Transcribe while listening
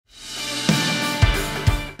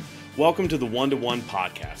Welcome to the One-to-One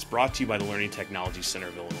podcast, brought to you by the Learning Technology Center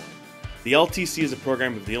of Illinois. The LTC is a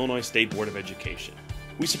program of the Illinois State Board of Education.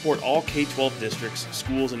 We support all K-12 districts,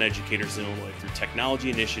 schools, and educators in Illinois through technology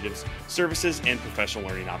initiatives, services, and professional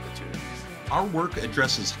learning opportunities. Our work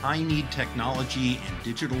addresses high-need technology and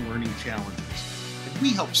digital learning challenges, and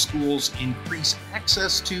we help schools increase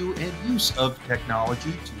access to and use of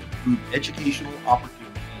technology to improve educational opportunities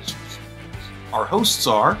for students. Our hosts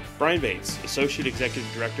are Brian Bates, Associate Executive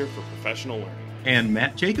Director for Professional Learning. And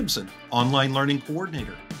Matt Jacobson, Online Learning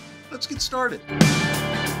Coordinator. Let's get started.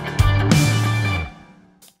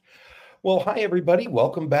 Well, hi, everybody.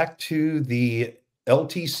 Welcome back to the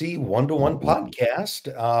LTC One-to-One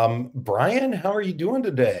podcast. Brian, how are you doing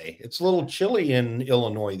today? It's a little chilly in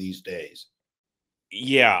Illinois these days.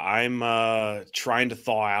 Yeah, I'm trying to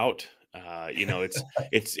thaw out.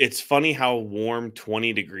 It's funny how warm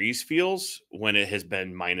 20 degrees feels when it has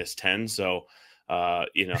been minus 10. So,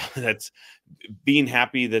 that's being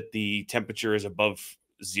happy that the temperature is above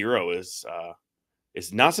zero is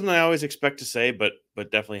not something I always expect to say, but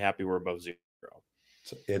definitely happy we're above zero.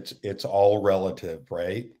 It's all relative,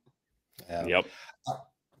 right? Yep.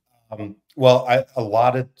 Well, a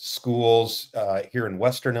lot of schools here in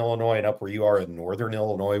Western Illinois and up where you are in Northern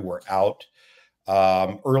Illinois were out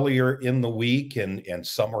earlier in the week, and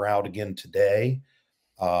some are out again today.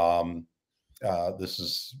 This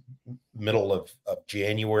is middle of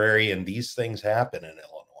January, and these things happen in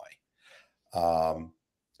Illinois.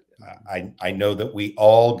 I know that we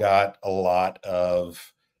all got a lot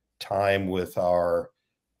of time with our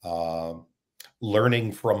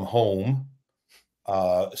learning from home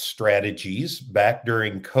strategies back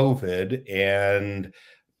during COVID, and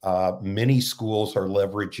many schools are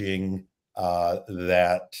leveraging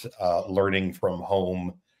that learning from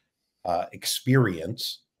home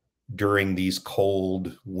experience during these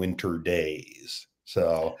cold winter days.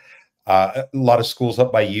 So a lot of schools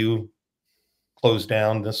up by you closed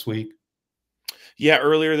down this week. Yeah,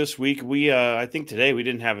 earlier this week, I think today we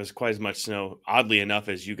didn't have quite as much snow, oddly enough,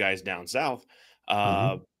 as you guys down south.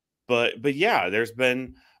 But yeah, there's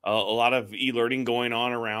been a lot of e-learning going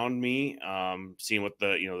on around me. Seeing what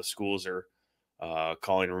the schools are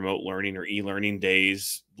calling remote learning or e-learning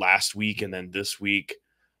days last week and then this week.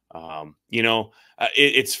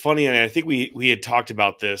 It's funny, and I think we had talked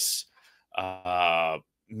about this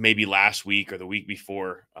maybe last week or the week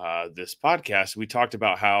before this podcast. We talked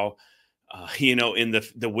about how in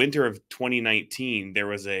the winter of 2019 there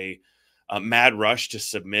was a mad rush to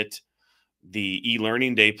submit the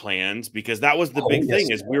e-learning day plans, because that was the big thing,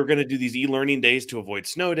 is we were going to do these e-learning days to avoid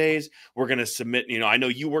snow days. We're going to submit, I know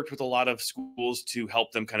you worked with a lot of schools to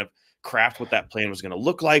help them kind of craft what that plan was going to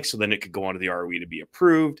look like, so then it could go onto the ROE to be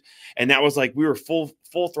approved. And that was like, we were full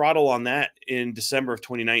throttle on that in December of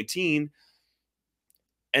 2019.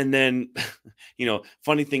 And then,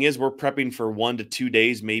 funny thing is, we're prepping for 1 to 2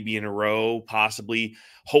 days, maybe in a row, possibly,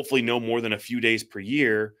 hopefully no more than a few days per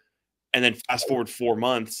year. And then fast forward 4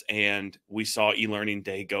 months, and we saw e-learning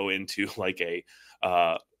day go into like a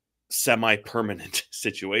semi-permanent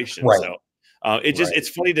situation. Right. So it's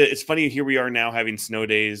funny. Here we are now having snow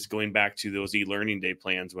days, going back to those e-learning day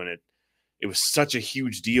plans when it was such a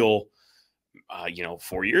huge deal,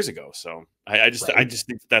 4 years ago. So I just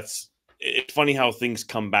think it's funny how things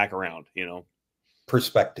come back around,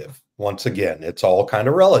 Perspective. Once again, it's all kind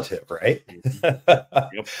of relative, right?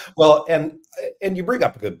 Yep. Well, and you bring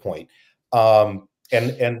up a good point.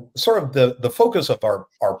 And sort of the focus of our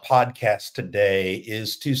podcast today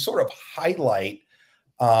is to sort of highlight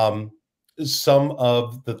some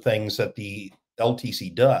of the things that the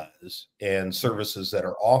LTC does and services that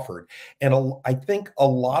are offered. And I think a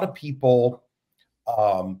lot of people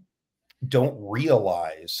don't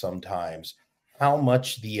realize sometimes how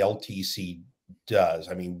much the LTC does.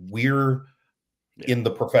 I mean, we're in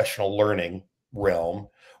the professional learning realm.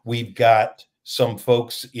 We've got some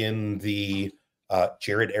folks in the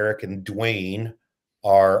Jared, Eric, and Dwayne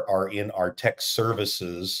are in our tech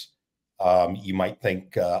services. You might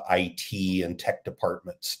think IT and tech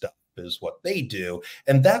department stuff is what they do.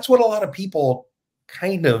 And that's what a lot of people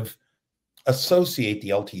kind of associate the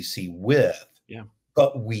LTC with. Yeah.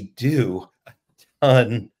 But we do a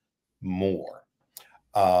ton more.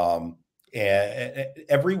 And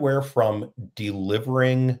everywhere from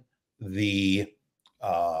delivering the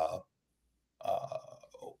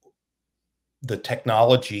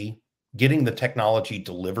technology, getting the technology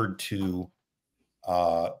delivered to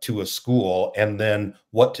a school, and then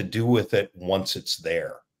what to do with it once it's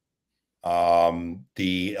there.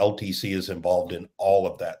 The LTC is involved in all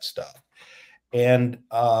of that stuff. And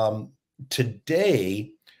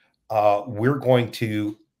today, we're going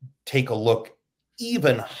to take a look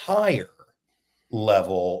even higher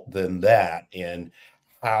level than that in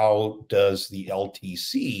how does the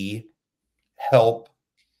LTC help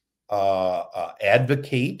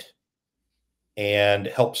advocate and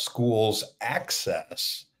help schools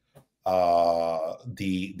access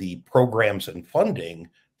the programs and funding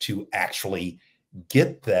to actually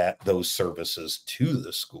get those services to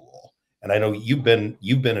the school. And I know you've been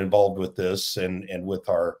involved with this and with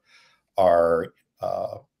our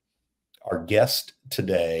guest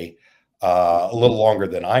today a little longer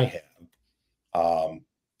than I have.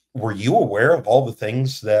 Were you aware of all the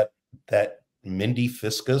things that Mindy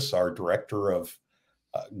Fiscus, our director of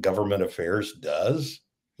government affairs, does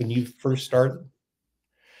when you first started?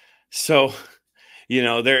 So,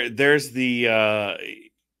 there's the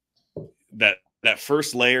that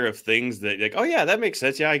first layer of things that like, oh yeah, that makes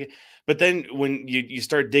sense. Yeah. But then when you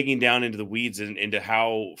start digging down into the weeds and into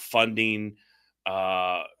how funding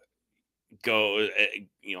go,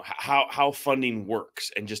 how funding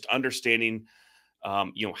works, and just understanding,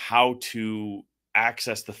 how to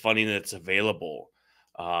access the funding that's available,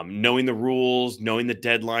 knowing the rules, knowing the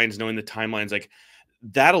deadlines, knowing the timelines, like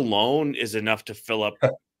that alone is enough to fill up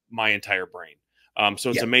my entire brain. So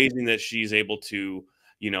it's amazing that she's able to,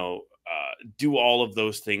 do all of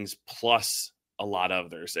those things plus a lot of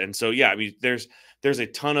others. And so, yeah, I mean, there's a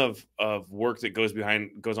ton of work that goes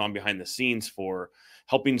on behind the scenes for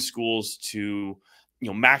helping schools to,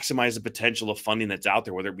 maximize the potential of funding that's out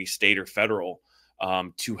there, whether it be state or federal,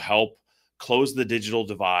 to help close the digital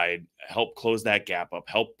divide, help close that gap up,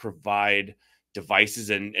 help provide devices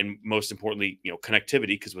and most importantly, connectivity,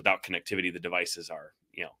 because without connectivity, the devices are,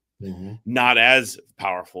 not as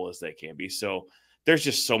powerful as they can be. So there's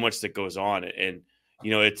just so much that goes on. And,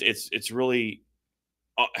 it's really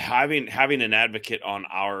having an advocate on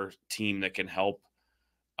our team that can help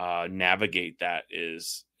navigate that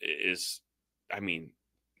is, I mean,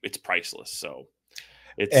 it's priceless. So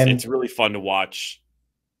it's really fun to watch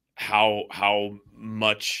how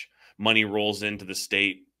much money rolls into the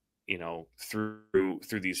state,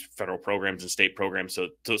 through these federal programs and state programs. So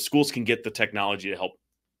schools can get the technology to help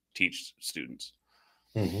teach students.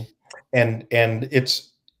 Mm-hmm. And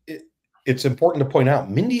it's important to point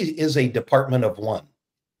out, Mindy is a department of one.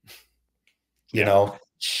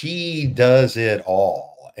 She does it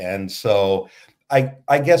all. And so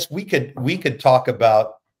I guess we could talk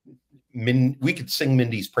about we could sing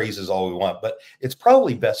Mindy's praises all we want, but it's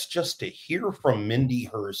probably best just to hear from Mindy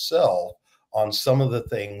herself on some of the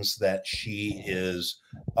things that she is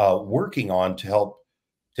working on to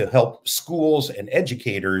help schools and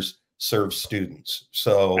educators serve students.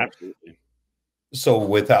 So, absolutely. So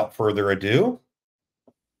without further ado,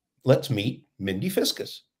 let's meet Mindy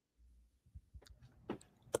Fiscus.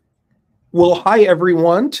 Well, hi,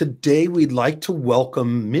 everyone. Today, we'd like to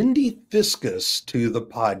welcome Mindy Fiscus to the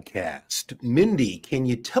podcast. Mindy, can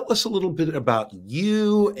you tell us a little bit about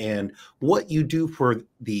you and what you do for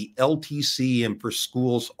the LTC and for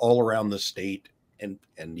schools all around the state and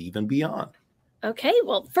even beyond? Okay,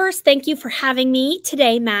 well, first, thank you for having me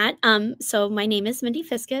today, Matt. So my name is Mindy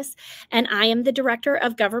Fiscus, and I am the Director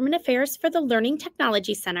of Government Affairs for the Learning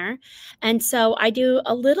Technology Center. And so I do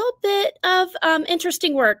a little bit of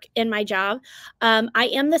interesting work in my job. I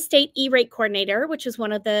am the State E-Rate Coordinator, which is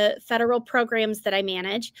one of the federal programs that I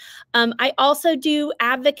manage. I also do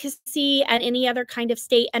advocacy and any other kind of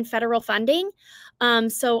state and federal funding.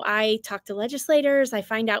 So I talk to legislators, I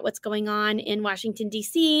find out what's going on in Washington,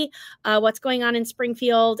 D.C., what's going on in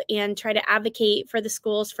Springfield, and try to advocate for the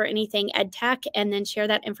schools for anything ed tech, and then share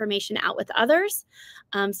that information out with others.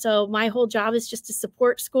 So my whole job is just to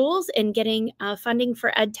support schools in getting funding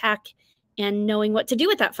for ed tech and knowing what to do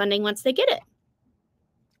with that funding once they get it.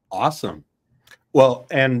 Awesome. Well,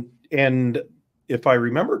 and if I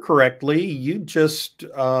remember correctly, you just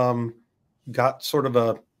got sort of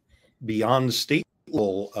a beyond state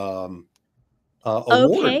award.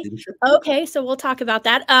 Okay, so we'll talk about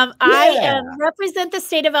that. I represent the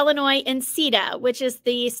state of Illinois in CETA, which is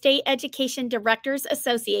the State Education Directors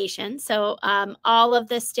Association. So all of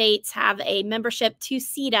the states have a membership to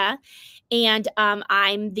CETA, and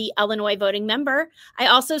I'm the Illinois voting member. I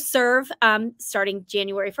also serve, starting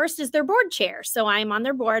January 1st, as their board chair. So I'm on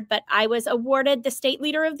their board, but I was awarded the State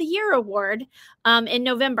Leader of the Year award in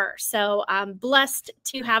November. So I'm blessed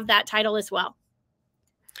to have that title as well.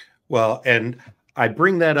 Well, and I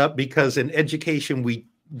bring that up because in education, we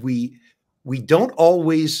don't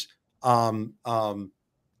always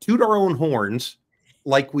toot our own horns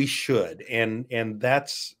like we should, and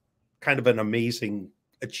that's kind of an amazing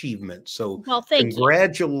achievement. So, well,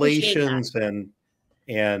 congratulations, and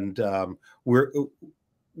we're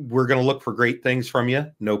going to look for great things from you.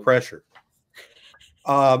 No pressure.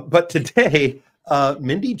 But today,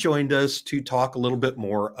 Mindy joined us to talk a little bit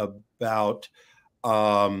more about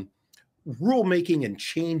rulemaking and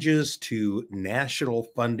changes to national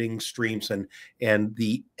funding streams and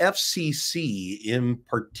the FCC in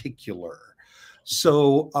particular.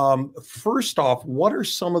 So first off, what are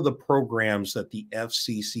some of the programs that the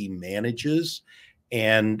FCC manages,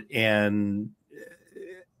 and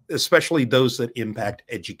especially those that impact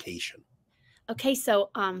education? Okay,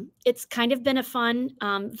 so it's kind of been a fun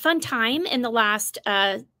time in the last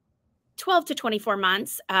 12 to 24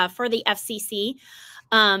 months for the FCC.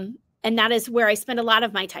 And that is where I spend a lot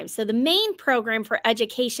of my time. So the main program for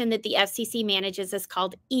education that the FCC manages is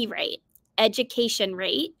called E-rate. Education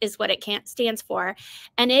rate is what it stands for.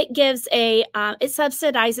 And it gives it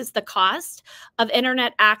subsidizes the cost of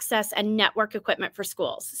internet access and network equipment for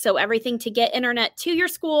schools. So everything to get internet to your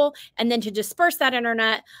school and then to disperse that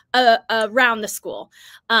internet around the school.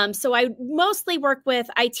 So I mostly work with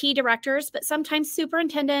IT directors, but sometimes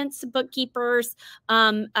superintendents, bookkeepers,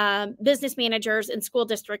 business managers in school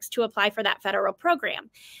districts to apply for that federal program.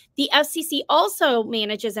 The FCC also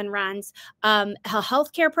manages and runs a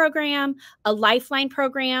healthcare program, a lifeline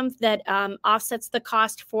program that offsets the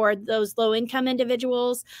cost for those low-income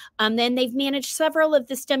individuals. Then they've managed several of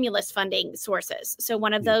the stimulus funding sources. So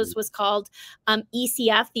one of those was called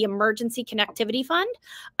ECF, the Emergency Connectivity Fund.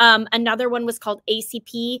 Another one was called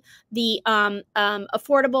ACP, the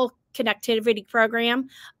Affordable Connectivity Program.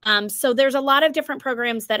 So there's a lot of different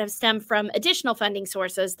programs that have stemmed from additional funding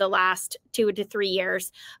sources the last 2 to 3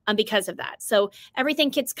 years because of that. So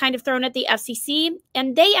everything gets kind of thrown at the FCC,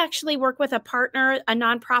 and they actually work with a partner, a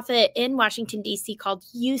nonprofit in Washington, D.C. called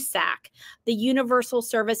USAC, the Universal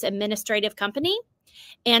Service Administrative Company.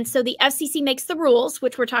 And so the FCC makes the rules,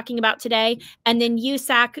 which we're talking about today, and then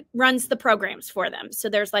USAC runs the programs for them. So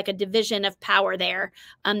there's like a division of power there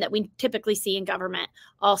that we typically see in government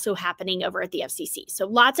also happening over at the FCC. So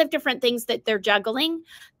lots of different things that they're juggling.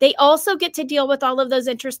 They also get to deal with all of those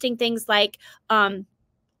interesting things like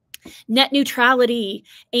net neutrality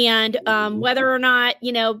and whether or not,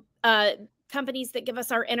 companies that give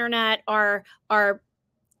us our internet are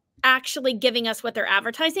actually giving us what they're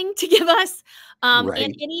advertising to give us. Right.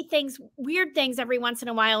 And any weird things every once in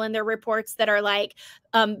a while in their reports that are like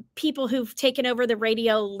people who've taken over the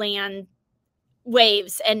radio land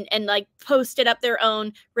waves and like posted up their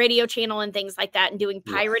own radio channel and things like that and doing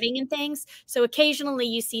pirating and things. So occasionally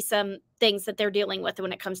you see some things that they're dealing with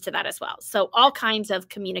when it comes to that as well. So all kinds of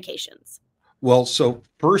communications. Well, so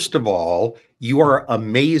first of all, you are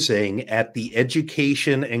amazing at the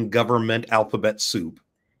education and government alphabet soup.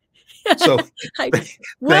 So I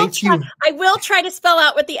will try to spell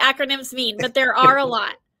out what the acronyms mean, but there are a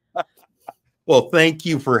lot. Well, thank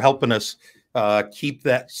you for helping us keep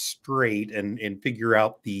that straight and figure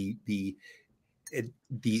out the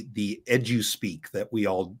edu-speak that we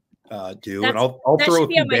all do. And I'll throw should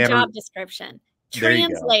be on my job description.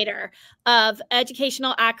 Translator of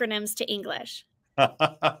educational acronyms to English.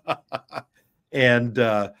 And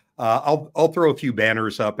I'll throw a few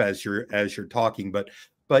banners up as you're talking, but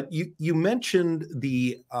you mentioned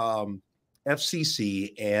the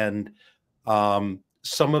FCC and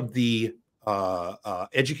some of the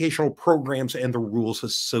educational programs and the rules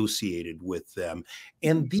associated with them.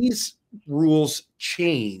 And these rules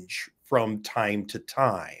change from time to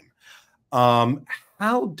time.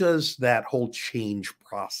 How does that whole change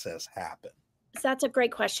process happen? So that's a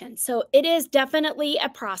great question. So it is definitely a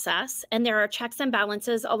process, and there are checks and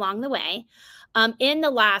balances along the way. In the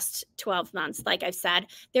last 12 months, like I've said,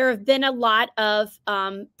 there have been a lot of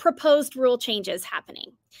proposed rule changes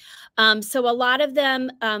happening. So a lot of them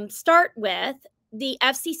start with the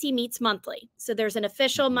FCC meets monthly. So there's an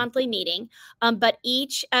official monthly meeting, but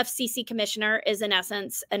each FCC commissioner is in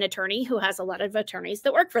essence an attorney who has a lot of attorneys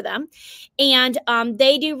that work for them. And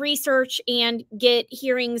they do research and get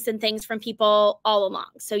hearings and things from people all along.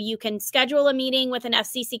 So you can schedule a meeting with an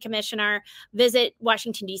FCC commissioner, visit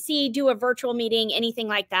Washington, D.C., do a virtual meeting, anything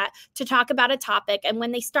like that, to talk about a topic. And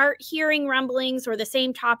when they start hearing rumblings or the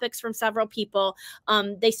same topics from several people,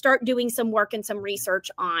 they start doing some work and some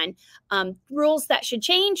research on rules that should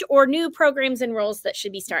change or new programs and rules that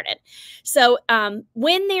should be started. So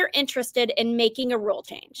when they're interested in making a rule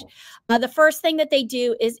change, the first thing that they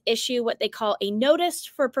do is issue what they call a notice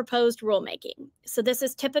for proposed rulemaking. So this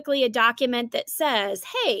is typically a document that says,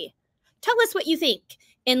 hey, tell us what you think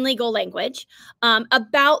in legal language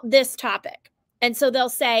about this topic. And so they'll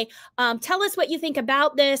say, tell us what you think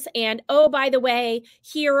about this. And oh, by the way,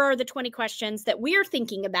 here are the 20 questions that we're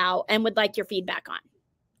thinking about and would like your feedback on.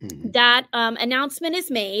 that announcement is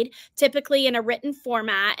made typically in a written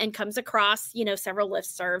format and comes across, several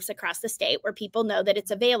listservs across the state where people know that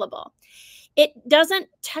it's available. It doesn't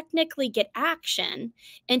technically get action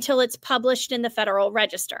until it's published in the Federal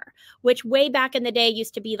Register, which way back in the day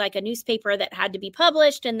used to be like a newspaper that had to be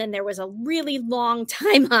published. And then there was a really long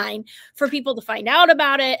timeline for people to find out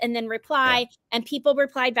about it and then reply. Yeah. And people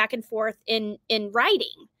replied back and forth in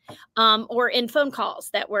writing. Or in phone calls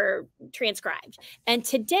that were transcribed. And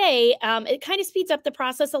today, it kind of speeds up the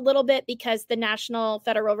process a little bit because the National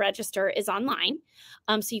Federal Register is online.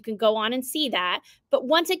 So you can go on and see that. But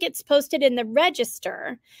once it gets posted in the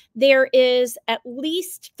register, there is at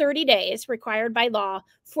least 30 days required by law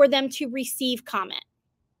for them to receive comment.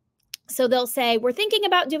 So they'll say, we're thinking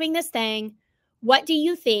about doing this thing. What do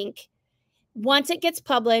you think? Once it gets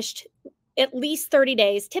published, at least 30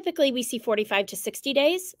 days. Typically, we see 45 to 60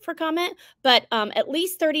 days for comment, but at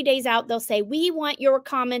least 30 days out, they'll say, we want your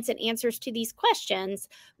comments and answers to these questions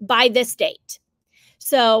by this date.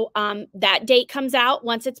 So that date comes out.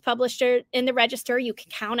 Once it's published in the register, you can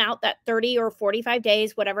count out that 30 or 45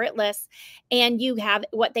 days, whatever it lists, and you have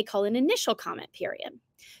what they call an initial comment period.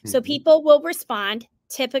 So people will respond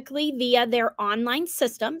typically via their online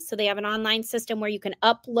system. So they have an online system where you can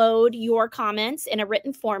upload your comments in a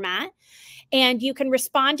written format and you can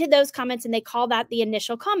respond to those comments, and they call that the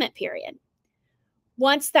initial comment period.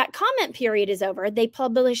 Once that comment period is over, they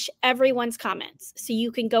publish everyone's comments. So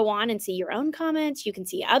you can go on and see your own comments. You can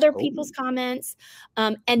see other people's comments.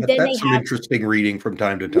 And then that's some interesting reading from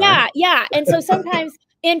time to time. Yeah, yeah. And so sometimes,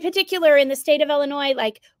 in particular, in the state of Illinois,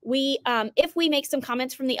 like if we make some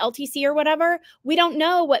comments from the LTC or whatever, we don't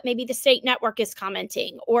know what maybe the state network is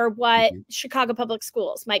commenting or what Chicago Public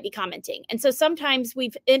Schools might be commenting. And so sometimes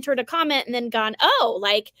we've entered a comment and then gone, oh,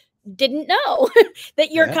 like, didn't know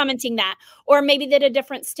that you're commenting that, or maybe that a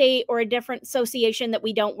different state or a different association that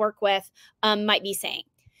we don't work with might be saying.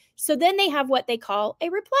 So then they have what they call a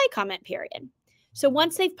reply comment period. So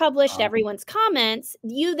once they've published everyone's comments,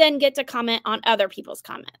 you then get to comment on other people's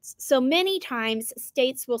comments. So many times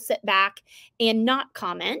states will sit back and not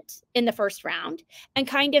comment in the first round and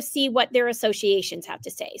kind of see what their associations have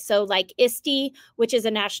to say. So like ISBE, which is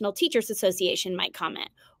a National Teachers Association, might comment,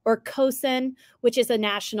 or COSN, which is a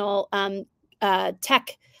national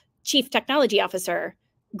chief technology officer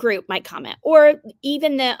group, might comment, or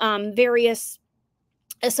even the various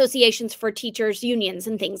associations for teachers, unions,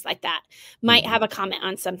 and things like that might have a comment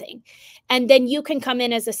on something. And then you can come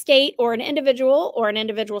in as a state or an individual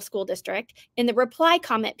school district in the reply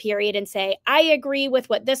comment period and say, I agree with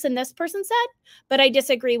what this and this person said, but I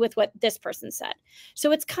disagree with what this person said.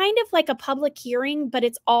 So it's kind of like a public hearing, but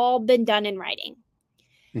it's all been done in writing.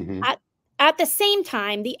 At the same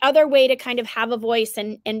time, the other way to kind of have a voice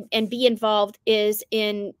and be involved is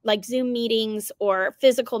in like Zoom meetings or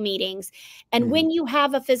physical meetings. And when you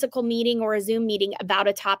have a physical meeting or a Zoom meeting about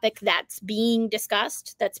a topic that's being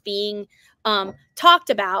discussed, that's being talked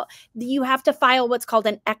about, you have to file what's called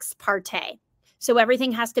an ex parte. So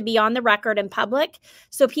everything has to be on the record and public.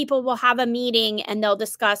 So people will have a meeting and they'll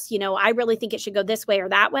discuss, I really think it should go this way or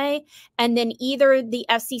that way. And then either the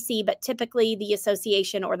FCC, but typically the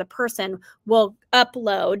association or the person will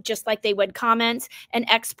upload, just like they would comments, an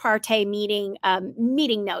ex parte meeting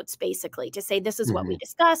notes, basically, to say this is what we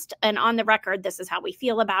discussed. And on the record, this is how we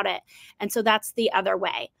feel about it. And so that's the other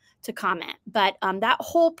way to comment. But that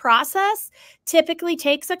whole process typically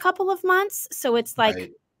takes a couple of months. So it's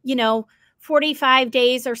like, 45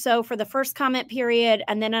 days or so for the first comment period,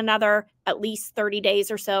 and then another at least 30 days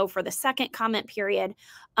or so for the second comment period.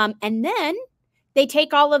 And then they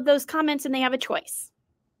take all of those comments and they have a choice.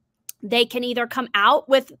 They can either come out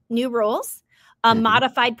with new rules, a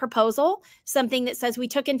modified proposal, something that says we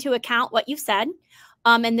took into account what you've said,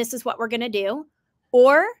 and this is what we're going to do,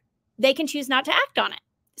 or they can choose not to act on it.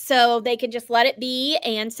 So they can just let it be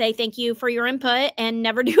and say, thank you for your input and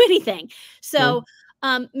never do anything. So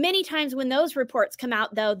many times when those reports come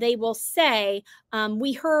out, though, they will say,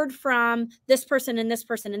 we heard from this person and this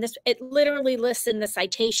person and this. It literally lists in the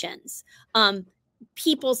citations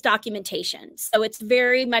people's documentation. So it's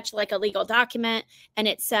very much like a legal document. And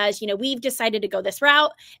it says, we've decided to go this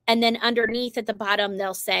route. And then underneath at the bottom,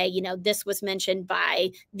 they'll say, this was mentioned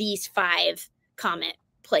by these 5 comment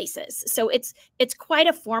places. So it's quite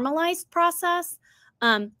a formalized process.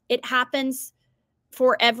 It happens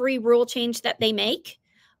for every rule change that they make.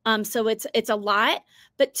 So it's a lot,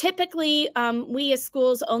 but typically we as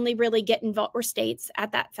schools only really get involved, or states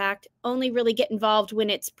at that fact, only really get involved when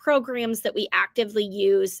it's programs that we actively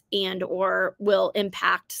use and or will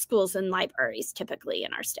impact schools and libraries typically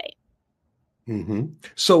in our state.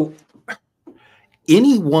 So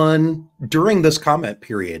anyone during this comment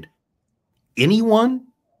period, anybody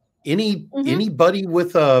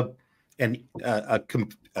with a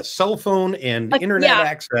cell phone and internet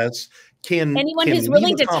access anyone can who's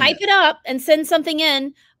willing leave a to type it up and send something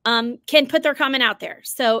in can put their comment out there.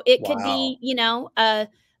 So it could be, you know, a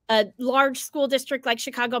large school district like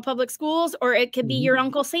Chicago Public Schools, or it could be your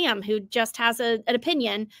Uncle Sam who just has an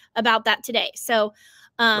opinion about that today. So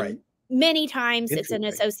many times it's an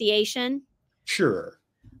association. Sure.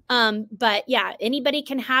 But yeah, anybody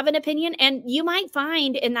can have an opinion, and you might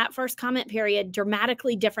find in that first comment period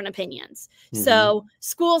dramatically different opinions. So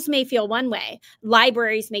schools may feel one way,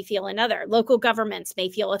 libraries may feel another, local governments may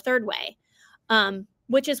feel a third way,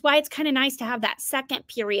 which is why it's kind of nice to have that second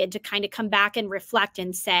period to kind of come back and reflect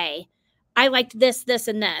and say, I liked this, this,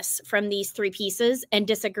 and this from these three pieces and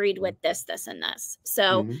disagreed with this, this, and this.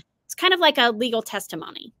 So it's kind of like a legal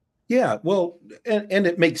testimony. Yeah, well, and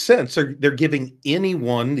it makes sense. They're giving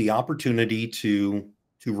anyone the opportunity to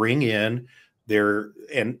ring in there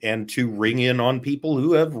and to ring in on people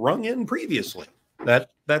who have rung in previously.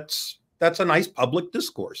 That's a nice public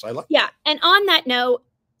discourse. I like. Yeah, and on that note,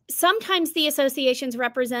 sometimes the associations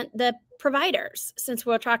represent the providers, since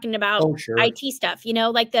we're talking about IT stuff, you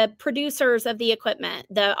know, like the producers of the equipment,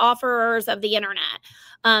 the offerers of the internet.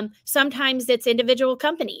 Sometimes it's individual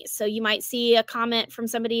companies. So you might see a comment from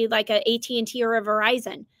somebody like a AT&T or a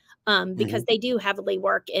Verizon, because they do heavily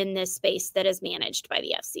work in this space that is managed by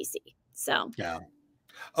the FCC. So, yeah.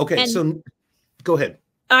 Okay. So go ahead.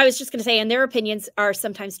 I was just going to say, and their opinions are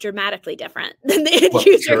sometimes dramatically different than the end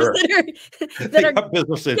users that are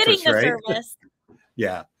business getting interests, the right? service.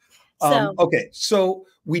 Yeah. So, okay. So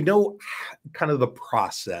we know kind of the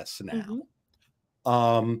process now.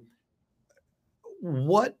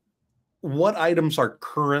 What items are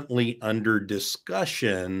currently under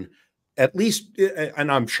discussion, at least,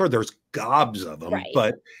 and I'm sure there's gobs of them,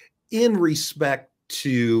 but in respect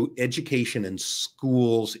to education and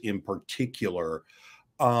schools in particular,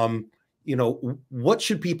 you know, what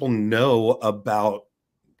should people know about,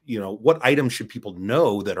 you know, what items should people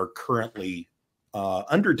know that are currently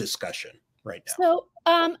under discussion right now? So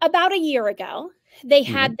about a year ago, they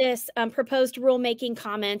had this proposed rulemaking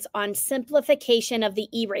comments on simplification of the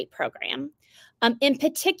E-rate program, in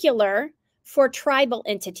particular for tribal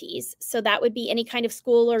entities. So that would be any kind of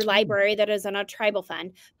school or library that is on a tribal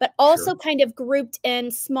fund, but also kind of grouped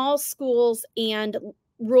in small schools and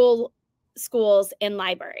rural schools and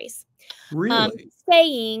libraries. Really?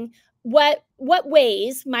 Saying what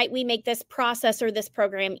ways might we make this process or this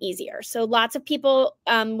program easier? So lots of people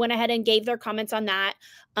went ahead and gave their comments on that.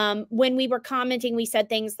 When we were commenting, we said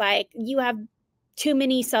things like, you have too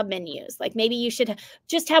many submenus. Like maybe you should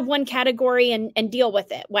just have one category and deal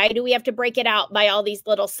with it. Why do we have to break it out by all these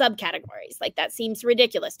little subcategories? Like that seems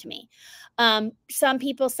ridiculous to me. Some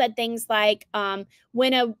people said things like,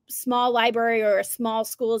 when a small library or a small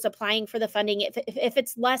school is applying for the funding, if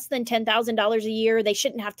it's less than $10,000 a year, they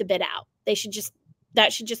shouldn't have to bid out. That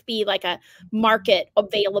should just be like a market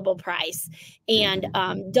available price. And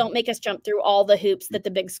don't make us jump through all the hoops that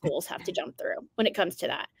the big schools have to jump through when it comes to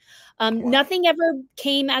that. Nothing ever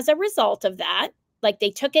came as a result of that. Like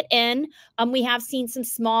they took it in. We have seen some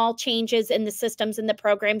small changes in the systems and the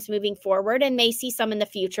programs moving forward, and may see some in the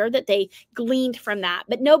future that they gleaned from that.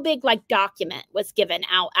 But no big like document was given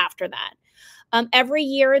out after that. Every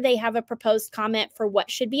year they have a proposed comment for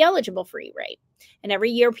what should be eligible for E-rate. And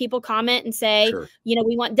every year people comment and say, you know,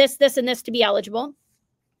 we want this, this, and this to be eligible.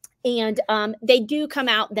 And they do come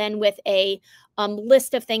out then with a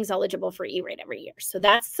list of things eligible for E-rate every year. So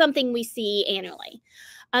that's something we see annually.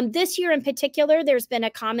 This year in particular, there's been a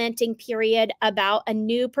commenting period about a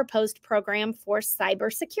new proposed program for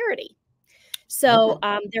cybersecurity. So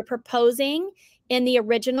they're proposing in the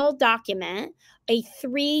original document a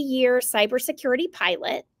 3-year cybersecurity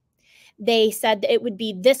pilot. They said that it would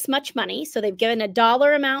be this much money. So they've given a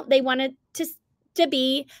dollar amount they wanted to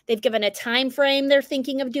be. They've given a time frame they're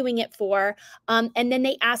thinking of doing it for. And then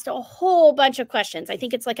they asked a whole bunch of questions. I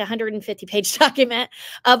think it's like a 150-page document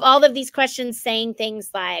of all of these questions saying things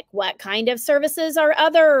like, what kind of services are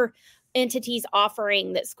other entities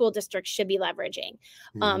offering that school districts should be leveraging?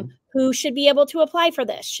 Who should be able to apply for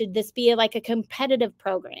this? Should this be like a competitive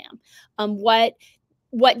program?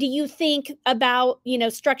 What do you think about, you know,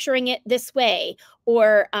 structuring it this way?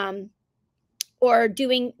 Or or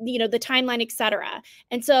doing, the timeline, et cetera.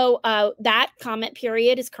 And so that comment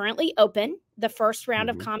period is currently open. The first round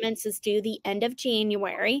of comments is due the end of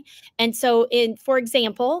January. And so for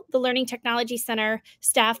example, the Learning Technology Center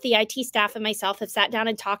staff, the IT staff, and myself have sat down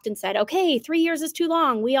and talked and said, okay, 3 years is too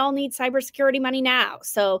long. We all need cybersecurity money now.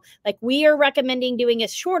 So we are recommending doing a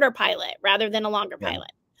shorter pilot rather than a longer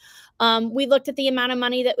pilot. We looked at the amount of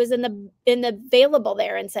money that was in the available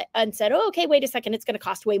there and said, oh, okay, wait a second, it's going to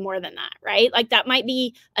cost way more than that, right? That might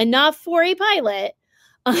be enough for a pilot,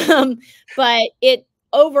 but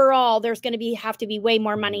overall there's going to have to be way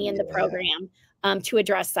more money in the program to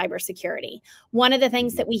address cybersecurity. One of the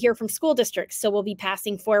things that we hear from school districts, so we'll be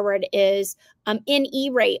passing forward, is in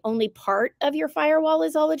E-rate, only part of your firewall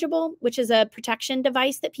is eligible, which is a protection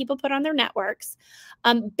device that people put on their networks.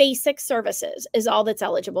 Basic services is all that's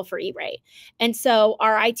eligible for E-rate. And so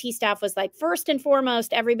our IT staff was like, first and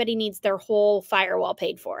foremost, everybody needs their whole firewall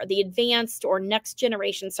paid for. The advanced or next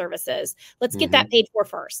generation services, let's get that paid for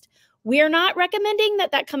first. We're not recommending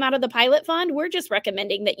that come out of the pilot fund. We're just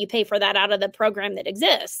recommending that you pay for that out of the program that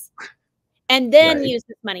exists and then use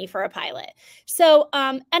this money for a pilot. So,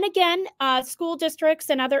 and again, school districts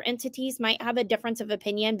and other entities might have a difference of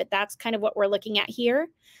opinion, but that's kind of what we're looking at here.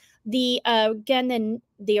 Then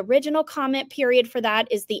the original comment period for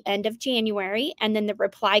that is the end of January. And then the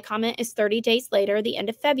reply comment is 30 days later, the end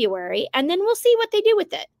of February. And then we'll see what they do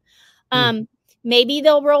with it. Maybe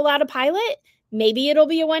they'll roll out a pilot. Maybe it'll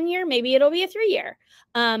be a 1 year, maybe it'll be a 3 year.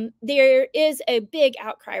 There is a big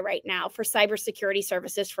outcry right now for cybersecurity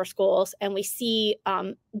services for schools, and we see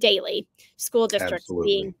daily school districts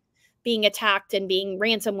being attacked and being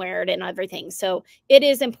ransomwared and everything. So it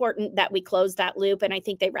is important that we close that loop, and I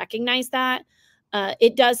think they recognize that.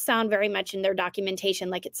 It does sound very much in their documentation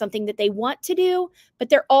like it's something that they want to do, but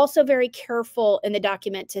they're also very careful in the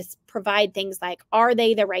document to provide things like, are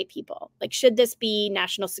they the right people? Should this be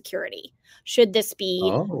national security? Should this be,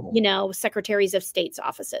 secretaries of state's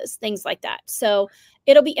offices, things like that. So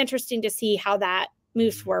it'll be interesting to see how that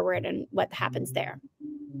moves forward and what happens there.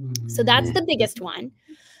 So that's the biggest one.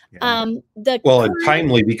 And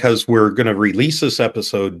timely, because we're going to release this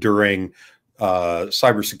episode during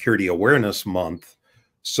Cybersecurity Awareness Month.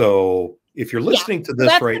 So if you're listening to this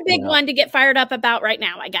that's right now, that's a big one to get fired up about right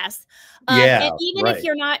now, I guess. And even if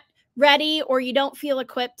you're not ready or you don't feel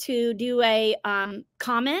equipped to do a an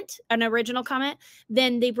original comment,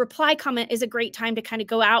 then the reply comment is a great time to kind of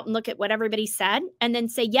go out and look at what everybody said and then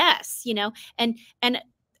say yes, and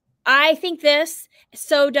I think this,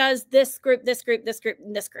 so does this group, this group, this group,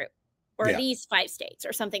 and this group. Or these 5 states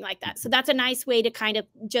or something like that. So that's a nice way to kind of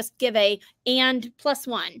just give a and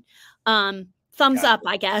 +1 thumbs up,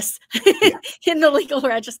 I guess, in the legal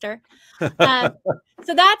register. So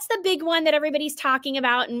that's the big one that everybody's talking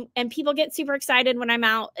about. And people get super excited when I'm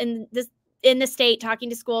out in the state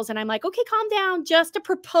talking to schools. And I'm like, okay, calm down. Just a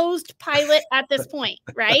proposed pilot at this point,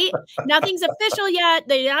 right? Nothing's official yet.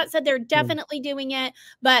 They said they're definitely doing it,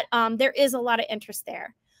 but there is a lot of interest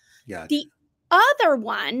there. Yeah. The other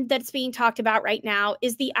one that's being talked about right now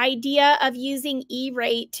is the idea of using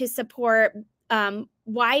E-rate to support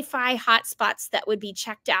Wi-Fi hotspots that would be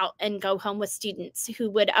checked out and go home with students who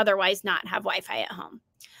would otherwise not have Wi-Fi at home.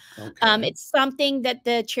 Okay. It's something that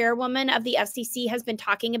the chairwoman of the FCC has been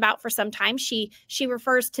talking about for some time. She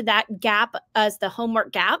refers to that gap as the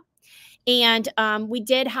homework gap. And we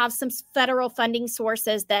did have some federal funding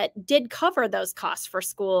sources that did cover those costs for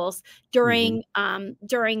schools during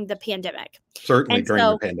the pandemic. Certainly during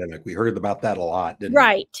the pandemic. We heard about that a lot, didn't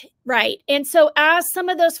we? Right. And so as some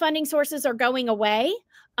of those funding sources are going away,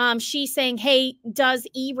 she's saying, hey, does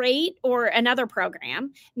E-rate or another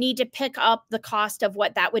program need to pick up the cost of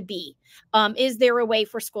what that would be? Is there a way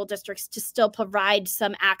for school districts to still provide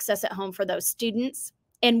some access at home for those students?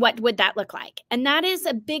 And what would that look like? And that is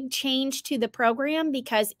a big change to the program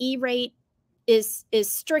because E-rate is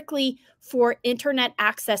strictly for internet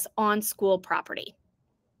access on school property.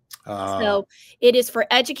 So it is for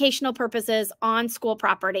educational purposes on school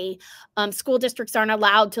property. School districts aren't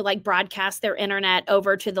allowed to broadcast their internet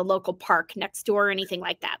over to the local park next door or anything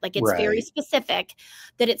like that. It's very specific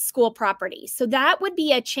that it's school property. So that would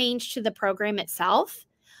be a change to the program itself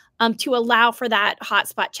to allow for that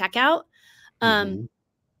hotspot checkout.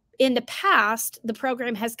 In the past, the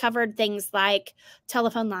program has covered things like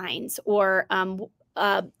telephone lines or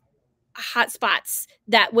hotspots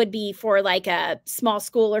that would be for like a small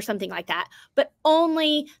school or something like that, but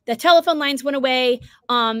only the telephone lines went away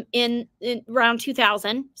in around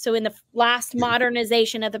 2000. So in the last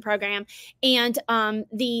modernization of the program, and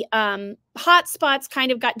the hotspots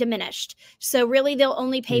kind of got diminished. So really they'll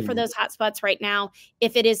only pay for those hotspots right now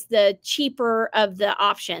if it is the cheaper of the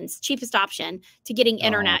options, cheapest option to getting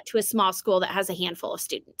internet to a small school that has a handful of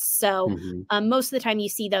students. So most of the time you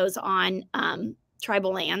see those on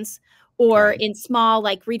tribal lands, or in small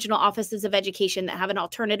like regional offices of education that have an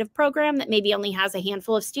alternative program that maybe only has a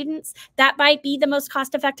handful of students. That might be the most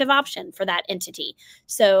cost-effective option for that entity.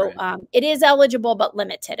 So it is eligible but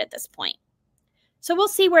limited at this point. So we'll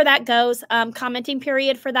see where that goes. Commenting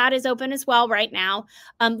period for that is open as well right now.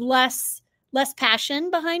 Less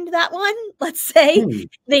passion behind that one, let's say,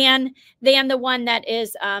 than the one that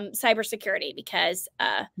is cybersecurity, because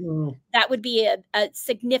that would be a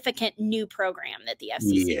significant new program that the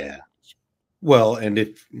FCC. Yeah. Well, and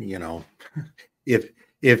if you know,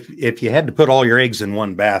 if you had to put all your eggs in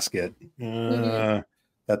one basket,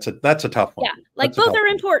 that's a tough one. Yeah, like both are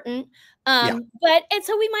important. And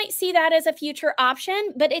so we might see that as a future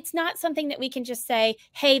option, but it's not something that we can just say,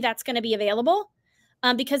 hey, that's going to be available.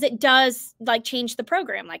 Because it does like change the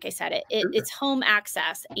program. Like I said, it's home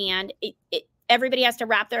access, and everybody has to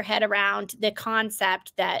wrap their head around the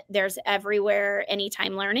concept that there's everywhere,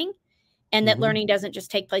 anytime learning, and that learning doesn't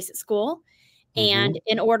just take place at school. And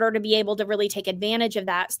in order to be able to really take advantage of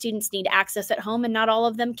that, students need access at home, and not all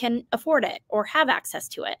of them can afford it or have access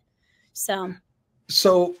to it. So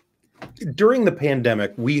during the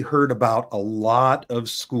pandemic, we heard about a lot of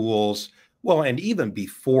schools, well, and even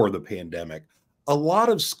before the pandemic, a lot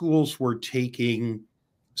of schools were taking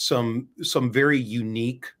some very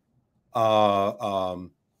unique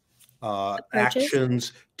actions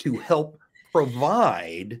to help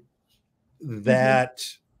provide that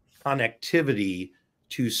connectivity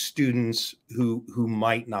to students who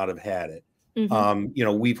might not have had it. You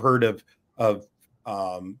know, we've heard of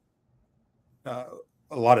a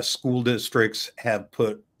lot of school districts have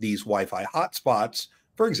put these Wi-Fi hotspots,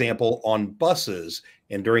 for example, on buses,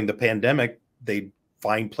 and during the pandemic, they'd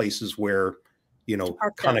find places where, you know,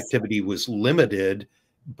 connectivity was limited,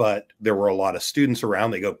 but there were a lot of students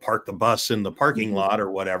around. They go park the bus in the parking lot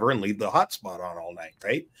or whatever and leave the hotspot on all night,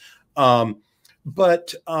 right?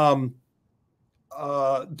 That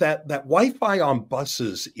Wi-Fi on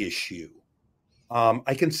buses issue,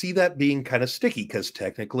 I can see that being kind of sticky, because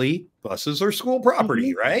technically buses are school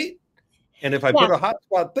property, right? And if I put a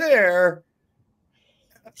hotspot there,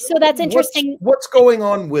 so that's interesting. What's going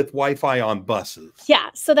on with Wi-Fi on buses?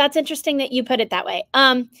 Yeah, so that's interesting that you put it that way.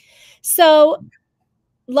 So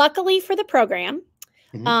luckily for the program,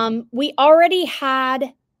 we already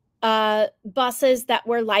had buses that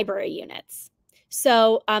were library units.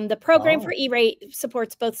 So the program for E-rate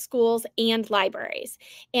supports both schools and libraries.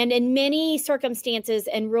 And in many circumstances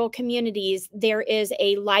in rural communities, there is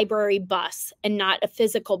a library bus and not a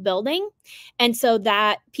physical building. And so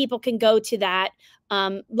that people can go to that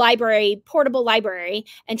library, portable library,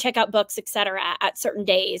 and check out books, et cetera, at certain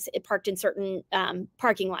days, parked in certain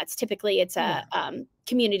parking lots. Typically it's a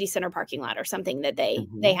community center parking lot or something that they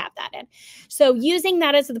have that in. So using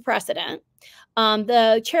that as the precedent,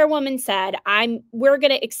 the chairwoman said, we're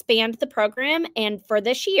going to expand the program. And for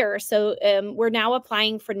this year, so we're now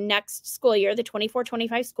applying for next school year, the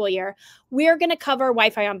 24-25 school year, we're going to cover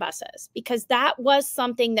Wi-Fi on buses, because that was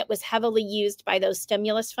something that was heavily used by those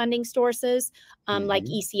stimulus funding sources, like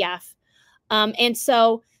ECF. And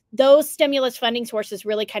so those stimulus funding sources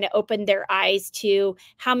really kind of opened their eyes to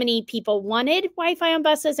how many people wanted Wi-Fi on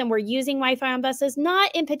buses and were using Wi-Fi on buses,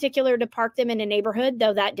 not in particular to park them in a neighborhood,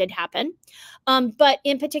 though that did happen, but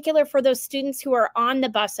in particular for those students who are on the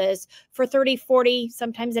buses for 30, 40,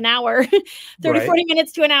 sometimes an hour, 30, 40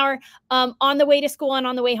 minutes to an hour on the way to school and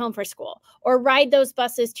on the way home for school, or ride those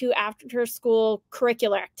buses to after school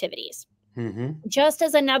curricular activities, just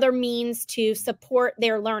as another means to support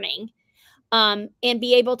their learning. And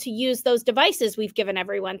be able to use those devices we've given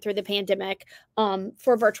everyone through the pandemic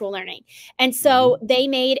for virtual learning. And so they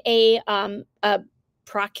made a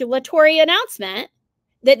proclamatory announcement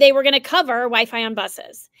that they were going to cover Wi-Fi on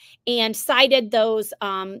buses, and cited those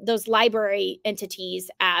library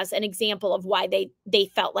entities as an example of why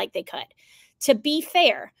they felt like they could. To be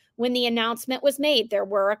fair, when the announcement was made, there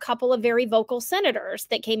were a couple of very vocal senators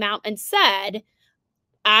that came out and said,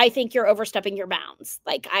 I think you're overstepping your bounds.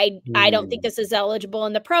 Like, I don't think this is eligible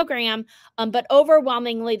in the program. But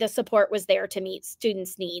overwhelmingly, the support was there to meet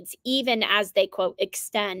students' needs, even as they, quote,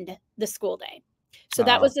 extend the school day. So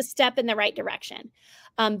that was a step in the right direction.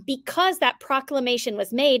 Because that proclamation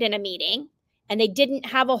was made in a meeting and they didn't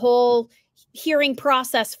have a whole hearing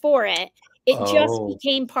process for it. It just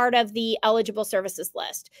became part of the eligible services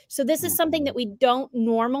list. So this is something that we don't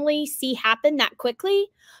normally see happen that quickly,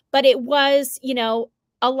 but it was, you know,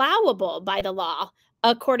 allowable by the law,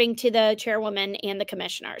 according to the chairwoman and the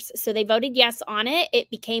commissioners. So they voted yes on it. It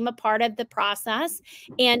became a part of the process,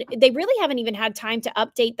 and they really haven't even had time to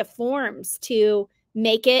update the forms to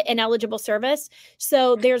make it an eligible service.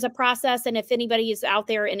 So there's a process. And if anybody is out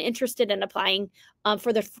there and interested in applying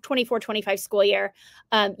for the 24-25 school year,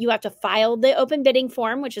 you have to file the open bidding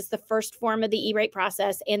form, which is the first form of the E-rate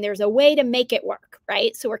process. And there's a way to make it work,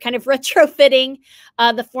 right? So we're kind of retrofitting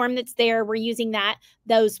the form that's there. We're using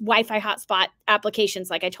those Wi-Fi hotspot applications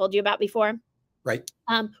like I told you about before. Right.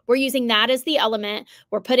 We're using that as the element.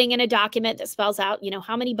 We're putting in a document that spells out, you know,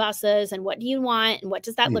 how many buses and what do you want and what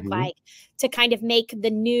does that look like, to kind of make the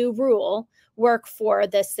new rule work for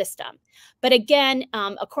the system. But again,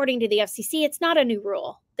 according to the FCC, it's not a new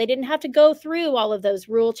rule. They didn't have to go through all of those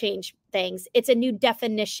rule change things. It's a new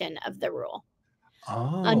definition of the rule.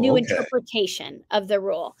 A new interpretation of the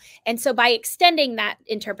rule. And so by extending that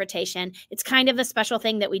interpretation, it's kind of a special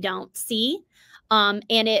thing that we don't see. And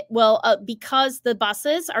it will, because the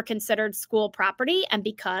buses are considered school property and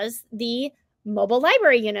because the mobile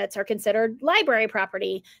library units are considered library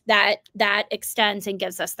property, that extends and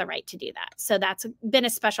gives us the right to do that. So that's been a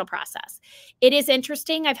special process. It is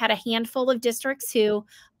interesting. I've had a handful of districts who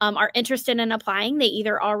are interested in applying. They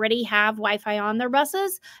either already have Wi-Fi on their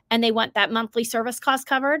buses and they want that monthly service cost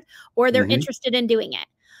covered, or they're interested in doing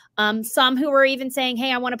it. Some who are even saying,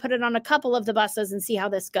 hey, I want to put it on a couple of the buses and see how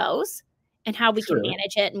this goes and how we can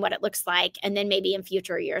manage it and what it looks like. And then maybe in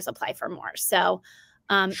future years, apply for more. So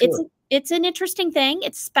it's an interesting thing.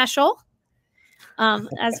 It's special,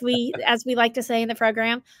 as we like to say in the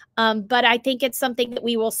program. But I think it's something that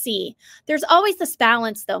we will see. There's always this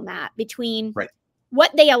balance, though, Matt, between what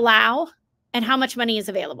they allow and how much money is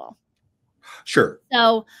available. Sure.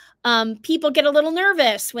 So people get a little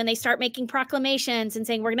nervous when they start making proclamations and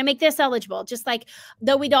saying, we're going to make this eligible. Just like,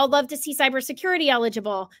 though we'd all love to see cybersecurity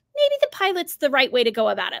eligible, maybe the pilot's the right way to go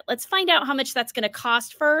about it. Let's find out how much that's going to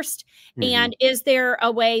cost first. And is there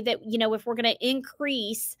a way that, you know, if we're going to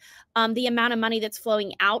increase the amount of money that's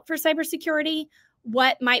flowing out for cybersecurity,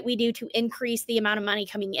 what might we do to increase the amount of money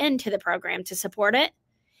coming into the program to support it?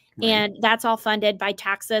 And that's all funded by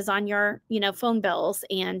taxes on your, you know, phone bills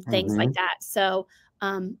and things like that. So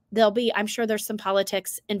there'll be, I'm sure there's some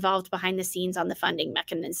politics involved behind the scenes on the funding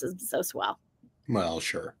mechanisms as well. Well,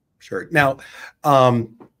 sure. Now,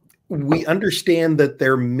 we understand that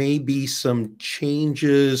there may be some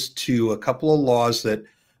changes to a couple of laws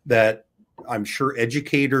that I'm sure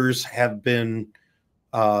educators have been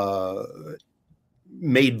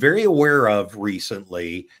made very aware of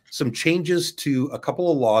recently. Some changes to a couple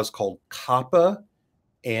of laws called COPPA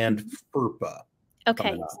and FERPA.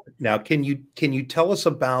 Okay. Now, can you tell us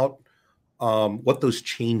about what those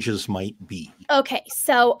changes might be? Okay.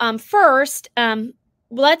 So first,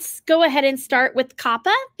 let's go ahead and start with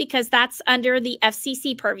COPPA, because that's under the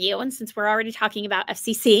FCC purview. And since we're already talking about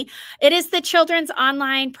FCC, it is the Children's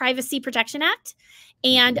Online Privacy Protection Act.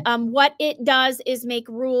 And what it does is make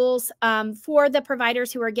rules for the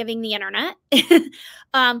providers who are giving the internet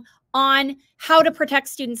on how to protect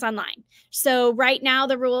students online. So right now,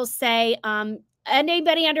 the rules say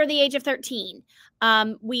anybody under the age of 13,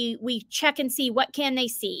 we check and see what can they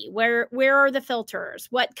see, where are the filters,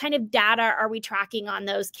 what kind of data are we tracking on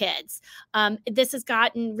those kids. This has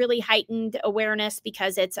gotten really heightened awareness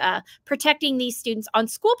because it's protecting these students on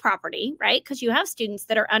school property, right? Because you have students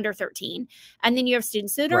that are under 13, and then you have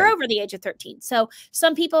students that are over the age of 13. So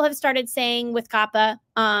some people have started saying with COPPA,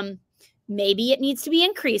 maybe it needs to be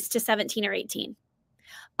increased to 17 or 18.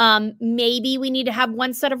 Maybe we need to have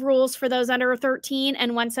one set of rules for those under 13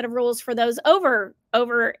 and one set of rules for those over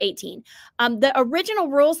 18. The original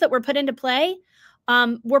rules that were put into play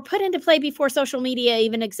before social media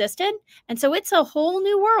even existed. And so it's a whole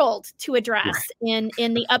new world to address in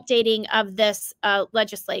the updating of this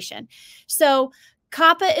legislation. So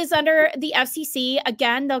COPPA is under the FCC.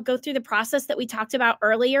 Again, they'll go through the process that we talked about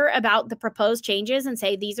earlier about the proposed changes and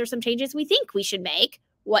say, these are some changes we think we should make.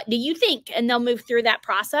 What do you think? And they'll move through that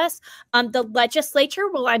process. The legislature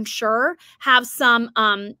will, I'm sure, have some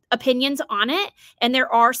opinions on it. And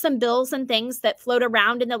there are some bills and things that float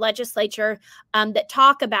around in the legislature that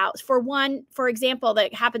talk about, for example,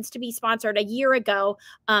 that happens to be sponsored a year ago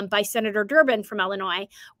by Senator Durbin from Illinois,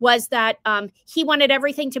 was that he wanted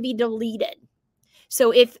everything to be deleted.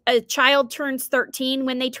 So if a child turns 13,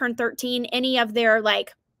 when they turn 13, any of their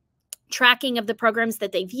tracking of the programs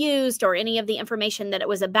that they've used or any of the information that it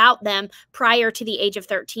was about them prior to the age of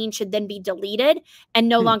 13 should then be deleted and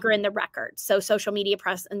no longer in the record. So social media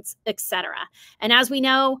presence, etc. And as we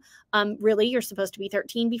know, really, you're supposed to be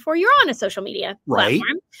 13 before you're on a social media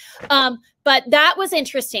platform. But that was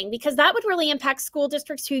interesting because that would really impact school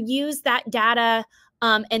districts who use that data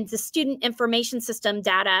and the student information system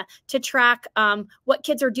data to track what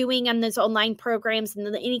kids are doing on those online programs and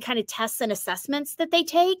any kind of tests and assessments that they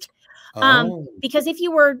take. Because if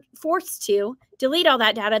you were forced to delete all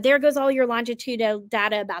that data, there goes all your longitudinal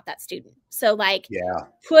data about that student. So like,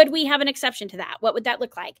 could we have an exception to that? What would that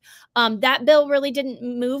look like? That bill really didn't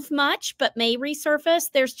move much, but may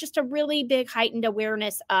resurface. There's just a really big heightened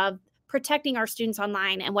awareness of protecting our students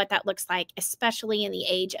online and what that looks like, especially in the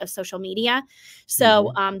age of social media.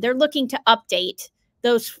 So they're looking to update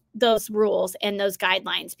those rules and those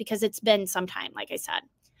guidelines because it's been some time, like I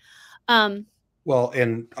said. Well,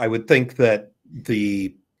 and I would think that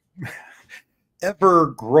the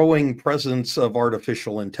ever-growing presence of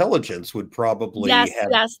artificial intelligence would probably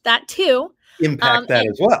yes, that too impact that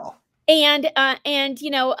as well. And you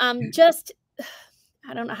know, just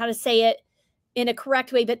I don't know how to say it in a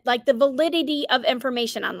correct way, but like the validity of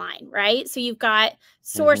information online, right? So you've got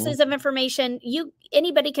sources of information.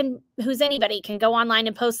 Anybody can go online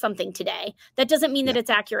and post something today. That doesn't mean that it's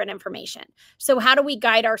accurate information. So how do we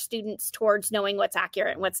guide our students towards knowing what's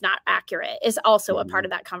accurate and what's not accurate is also a part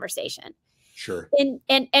of that conversation. Sure. And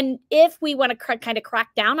if we want to kind of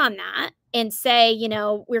crack down on that and say, you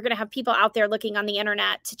know, we're going to have people out there looking on the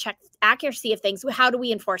internet to check accuracy of things, how do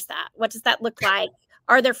we enforce that? What does that look like?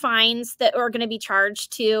 Are there fines that are going to be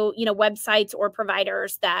charged to, you know, websites or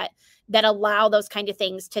providers that allow those kind of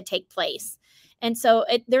things to take place? And so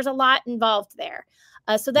there's a lot involved there.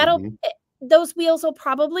 So those wheels will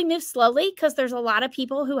probably move slowly because there's a lot of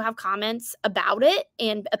people who have comments about it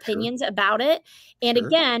and opinions about it. And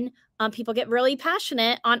again, people get really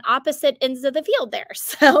passionate on opposite ends of the field there.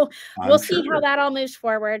 So we'll see how that all moves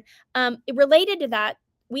forward. Related to that,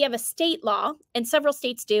 we have a state law, and several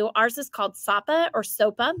states do. Ours is called SOPPA or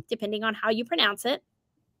SOPPA, depending on how you pronounce it.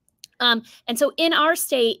 And so in our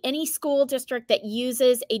state, any school district that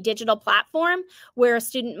uses a digital platform where a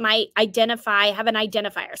student might have an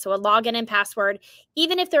identifier, so a login and password,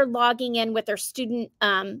 even if they're logging in with their student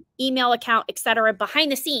email account, et cetera,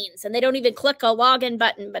 behind the scenes, and they don't even click a login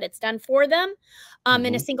button, but it's done for them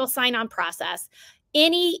in a single sign-on process.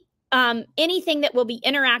 Anything that will be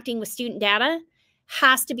interacting with student data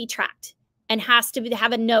has to be tracked and has to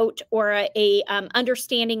have a note or a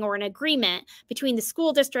understanding or an agreement between the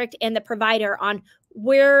school district and the provider on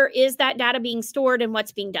where is that data being stored and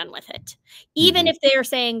what's being done with it. Even if they're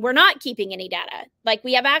saying we're not keeping any data, like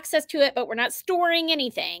we have access to it, but we're not storing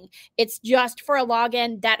anything. It's just for a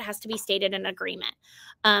login. That has to be stated in agreement.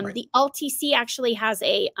 The LTC actually has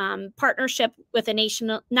a partnership with a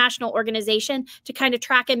national organization to kind of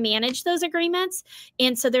track and manage those agreements.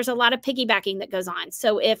 And so there's a lot of piggybacking that goes on.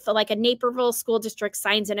 So if like a Naperville school district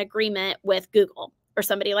signs an agreement with Google or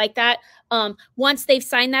somebody like that, once they've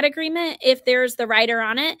signed that agreement, if there's the writer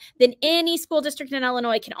on it, then any school district in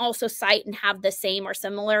Illinois can also cite and have the same or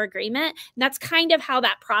similar agreement. And that's kind of how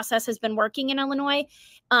that process has been working in Illinois.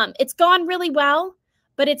 It's gone really well,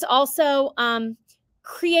 but it's also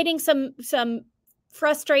creating some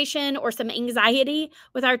frustration or some anxiety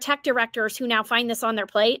with our tech directors who now find this on their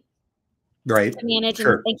plate to manage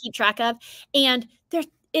and keep track of. And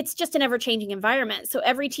it's just an ever-changing environment. So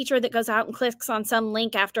every teacher that goes out and clicks on some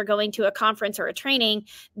link after going to a conference or a training,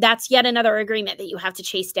 that's yet another agreement that you have to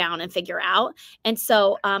chase down and figure out. And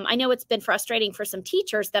so I know it's been frustrating for some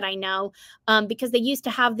teachers that I know because they used to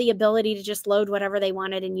have the ability to just load whatever they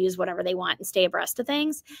wanted and use whatever they want and stay abreast of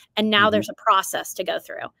things. And now there's a process to go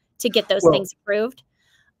through to get those things approved.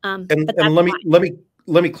 And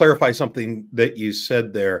let me clarify something that you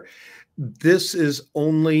said there. This is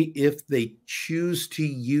only if they choose to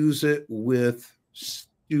use it with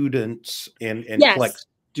students and collect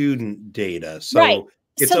student data. So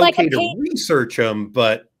it's okay to research them,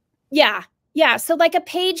 but yeah. So like a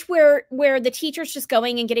page where the teacher's just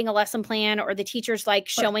going and getting a lesson plan, or the teacher's like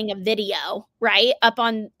showing a video, right, up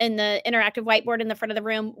in the interactive whiteboard in the front of the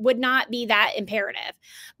room would not be that imperative.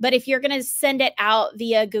 But if you're going to send it out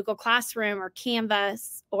via Google Classroom or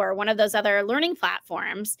Canvas or one of those other learning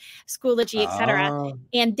platforms, Schoology, et cetera,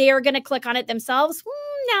 and they're going to click on it themselves,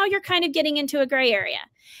 now you're kind of getting into a gray area.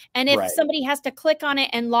 And if somebody has to click on it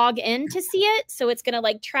and log in to see it, so it's going to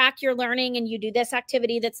like track your learning and you do this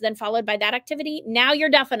activity that's then followed by that activity, now you're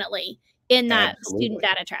definitely in that student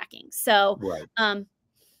data tracking. So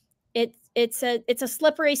a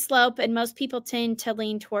slippery slope, and most people tend to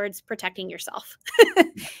lean towards protecting yourself.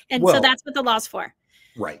 And Well, so that's what the law's for.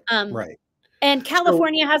 right. Right. And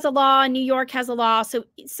California has a law, and New York has a law. So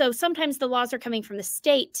sometimes the laws are coming from the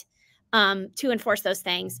state to enforce those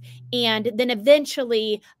things. And then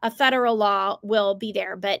eventually a federal law will be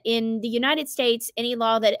there. But in the United States, any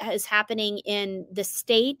law that is happening in the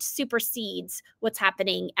state supersedes what's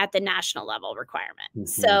happening at the national level requirement. Mm-hmm.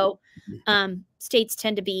 So states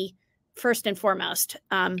tend to be first and foremost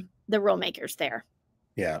the rule makers there.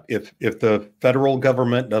 Yeah. If the federal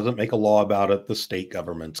government doesn't make a law about it, the state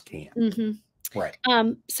governments can. Mm-hmm. Right.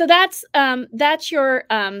 So that's your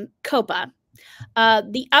COPPA.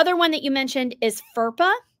 The other one that you mentioned is FERPA.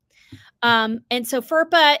 And so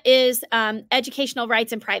FERPA is educational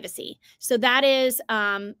rights and privacy. So that is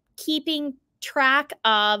keeping track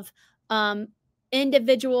of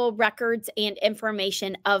individual records and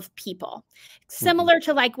information of people. Similar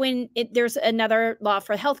to like when there's another law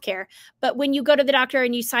for healthcare, but when you go to the doctor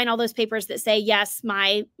and you sign all those papers that say, yes,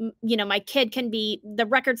 my kid the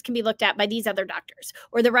records can be looked at by these other doctors,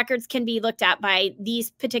 or the records can be looked at by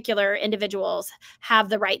these particular individuals, have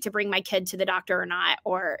the right to bring my kid to the doctor or not,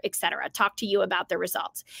 or et cetera, talk to you about the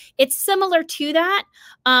results. It's similar to that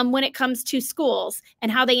when it comes to schools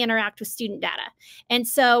and how they interact with student data. And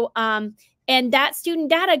so, and that student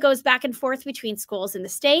data goes back and forth between schools and the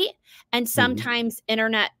state, and sometimes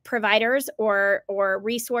internet providers or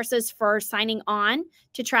resources for signing on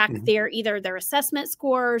to track either their assessment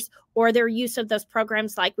scores or their use of those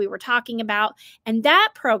programs like we were talking about. And that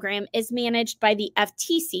program is managed by the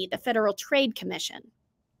FTC, the Federal Trade Commission.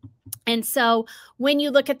 And so when you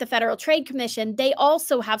look at the Federal Trade Commission, they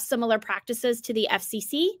also have similar practices to the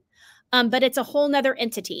FCC. But it's a whole nother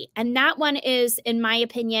entity. And that one is, in my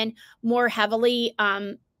opinion, more heavily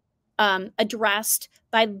addressed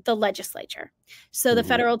by the legislature. So the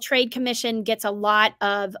Federal Trade Commission gets a lot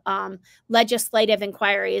of legislative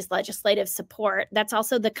inquiries, legislative support. That's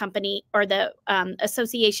also the company or the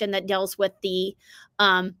association that deals with the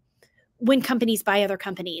when companies buy other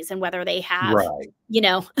companies and whether they have,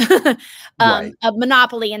 a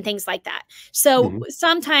monopoly and things like that. So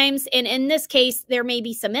sometimes, and in this case, there may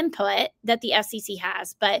be some input that the FCC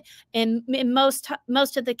has, but in most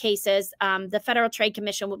of the cases, the Federal Trade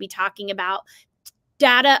Commission will be talking about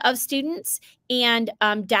data of students and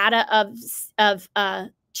data of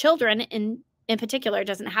children in particular. It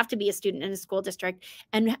doesn't have to be a student in a school district,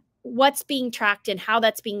 and what's being tracked and how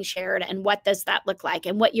that's being shared and what does that look like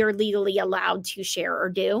and what you're legally allowed to share or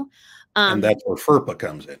do. And that's where FERPA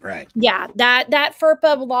comes in, right? Yeah, that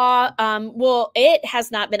FERPA law, it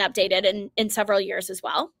has not been updated in several years as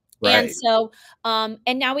well. Right. And so,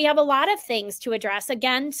 and now we have a lot of things to address.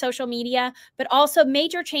 Again, social media, but also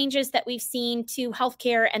major changes that we've seen to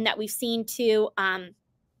healthcare and that we've seen to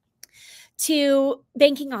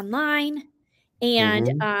banking online.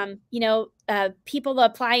 And, people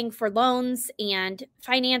applying for loans and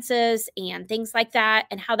finances and things like that,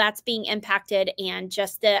 and how that's being impacted, and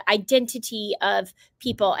just the identity of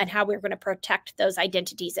people and how we're going to protect those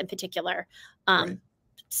identities, in particular,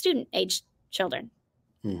 student age children.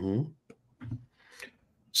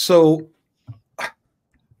 So,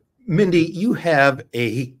 Mindy, you have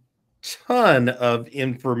a ton of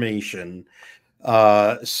information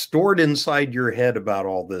stored inside your head about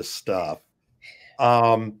all this stuff.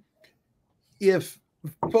 If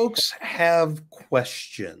folks have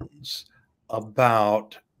questions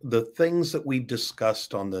about the things that we've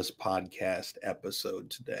discussed on this podcast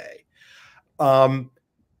episode today,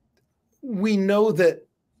 we know that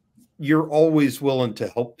you're always willing to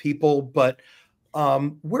help people, but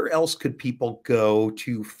where else could people go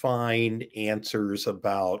to find answers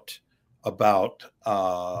about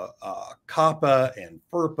COPPA and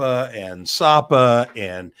FERPA and SOPPA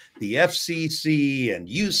and the FCC and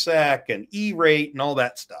USAC and E-rate and all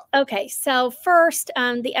that stuff? Okay, so first,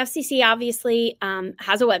 the FCC obviously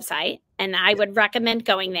has a website, and I would recommend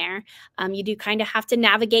going there. You do kind of have to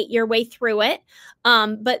navigate your way through it,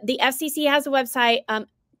 but the FCC has a website.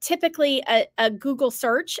 Typically, a Google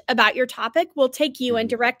search about your topic will take you and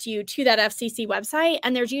direct you to that FCC website,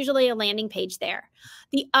 and there's usually a landing page there.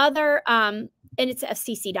 The other, and it's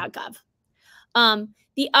fcc.gov.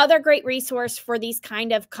 The other great resource for these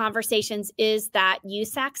kind of conversations is that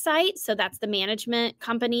USAC site. So that's the management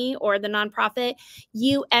company or the nonprofit,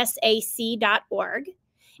 usac.org.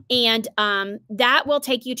 And that will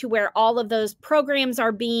take you to where all of those programs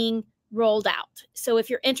are being rolled out. So if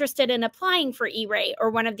you're interested in applying for E-rate or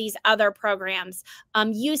one of these other programs,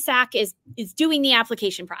 USAC is doing the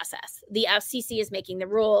application process. The FCC is making the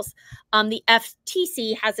rules. The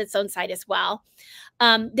FTC has its own site as well.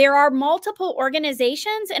 There are multiple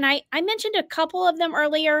organizations, and I mentioned a couple of them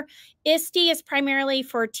earlier. ISBE is primarily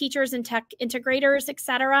for teachers and tech integrators, et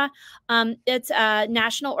cetera. It's a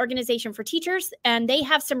national organization for teachers, and they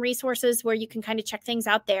have some resources where you can kind of check things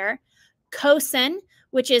out there. COSIN,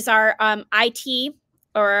 which is our IT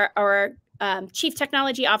or chief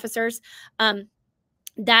technology officers.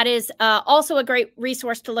 That is also a great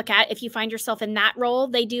resource to look at if you find yourself in that role.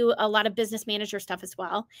 They do a lot of business manager stuff as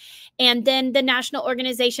well. And then the national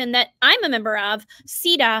organization that I'm a member of,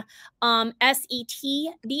 SETDA,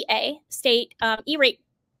 SETDA, State E-rate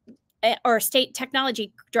or State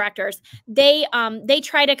Technology Directors, they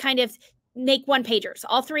try to kind of make one-pagers.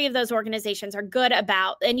 All three of those organizations are good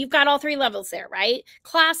about, and you've got all three levels there, right?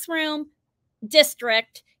 Classroom,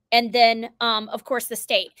 district, and then, of course, the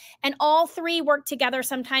state. And all three work together,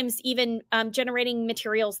 sometimes even generating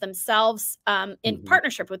materials themselves in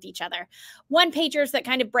partnership with each other. One-pagers that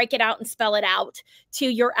kind of break it out and spell it out to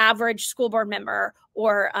your average school board member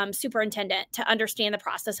or superintendent to understand the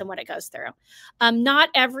process and what it goes through. Not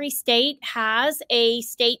every state has a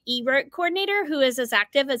state E-rate coordinator who is as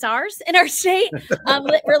active as ours in our state,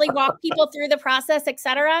 that really walk people through the process, et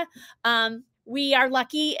cetera. We are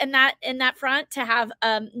lucky in that front to have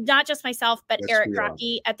not just myself, but Eric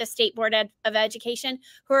Grocky at the State Board of Education,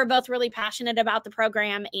 who are both really passionate about the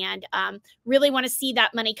program and really want to see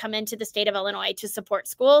that money come into the state of Illinois to support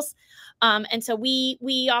schools. And so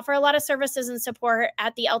we offer a lot of services and support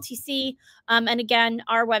at the LTC. And again,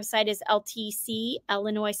 our website is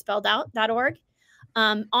ltcillinoisspelledout.org.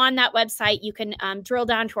 On that website, you can drill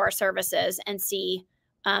down to our services and see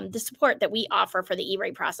the support that we offer for the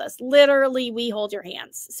E-rate process. Literally, we hold your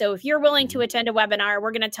hands. So if you're willing to attend a webinar,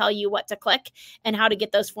 we're going to tell you what to click and how to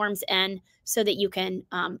get those forms in so that you can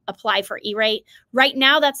apply for E-rate. Right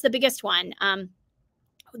now, that's the biggest one.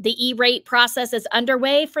 The E-rate process is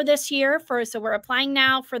underway for this year. So we're applying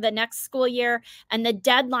now for the next school year. And the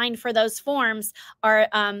deadline for those forms are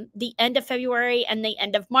the end of February and the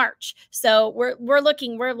end of March. So we're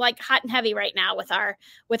like hot and heavy right now with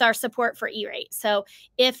our support for E-rate. So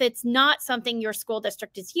if it's not something your school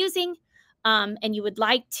district is using and you would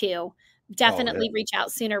like to, definitely reach out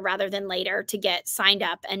sooner rather than later to get signed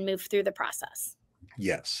up and move through the process.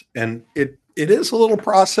 Yes. And it is a little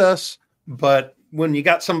process, but when you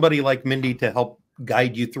got somebody like Mindy to help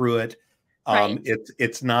guide you through it,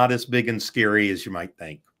 it's not as big and scary as you might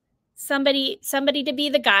think. Somebody to be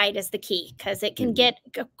the guide is the key, because it can get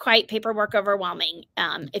quite paperwork overwhelming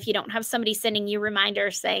if you don't have somebody sending you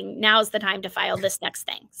reminders saying now's the time to file this next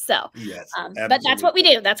thing. So, yes, but that's what we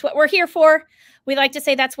do. That's what we're here for. We like to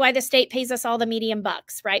say that's why the state pays us all the medium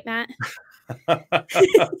bucks, right, Matt?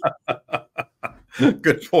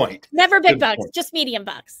 Good point. Never big bucks, just medium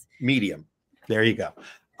bucks. Medium. There you go.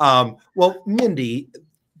 Well, Mindy,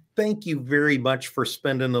 thank you very much for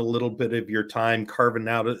spending a little bit of your time carved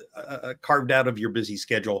out of your busy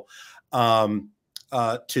schedule to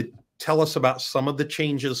tell us about some of the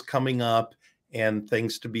changes coming up and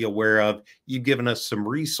things to be aware of. You've given us some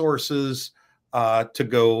resources to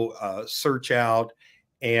go search out.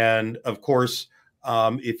 And of course,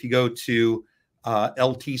 if you go to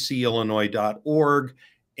ltcillinois.org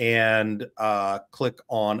and click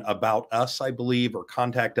on About Us, I believe, or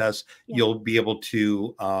Contact Us, you'll be able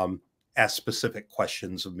to ask specific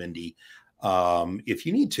questions of Mindy if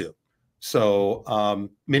you need to. So,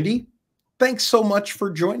 Mindy, thanks so much for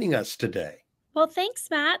joining us today. Well, thanks,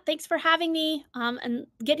 Matt. Thanks for having me and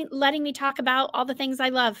letting me talk about all the things I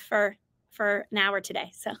love for an hour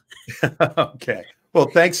today. So, okay. Well,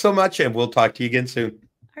 thanks so much, and we'll talk to you again soon.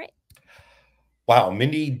 Wow,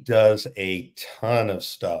 Mindy does a ton of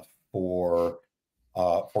stuff for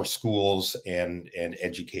schools and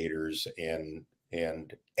educators and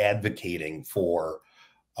advocating for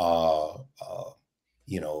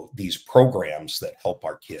these programs that help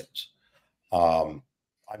our kids. I'm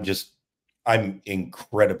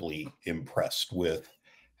incredibly impressed with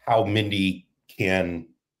how Mindy can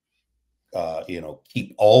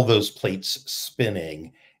keep all those plates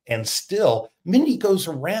spinning, and still Mindy goes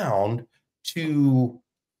around to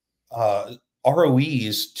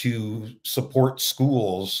ROEs to support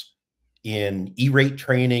schools in E-rate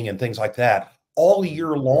training and things like that all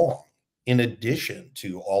year long, in addition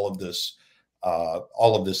to all of this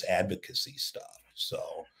advocacy stuff.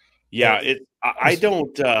 So yeah,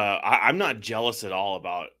 I'm not jealous at all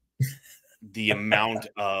about the amount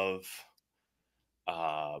of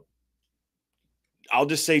I'll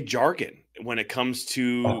just say jargon when it comes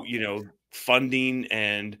to, Oh. you know, funding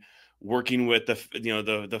and working with the, you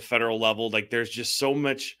know, the federal level. Like there's just so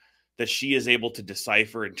much that she is able to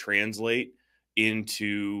decipher and translate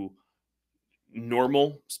into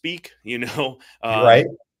normal speak, you know, Right.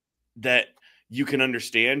 that you can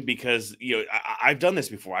understand because, you know, I've done this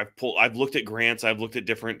before. I've looked at grants, I've looked at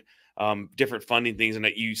different funding things, and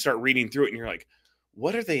you start reading through it and you're like,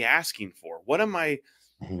 what are they asking for? What am I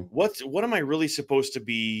really supposed to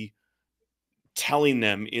be telling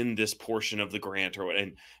them in this portion of the grant or what?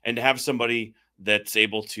 And to have somebody that's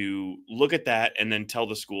able to look at that and then tell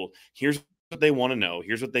the school, here's what they want to know,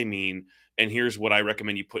 here's what they mean, and here's what I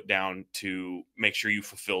recommend you put down to make sure you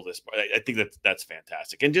fulfill this. I think that's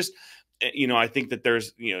fantastic. And just, you know, I think that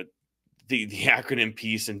there's, you know, the acronym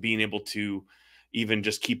piece and being able to even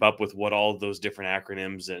just keep up with what all of those different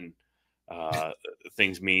acronyms and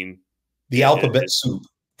things mean. The alphabet soup.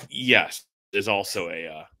 Yes, is also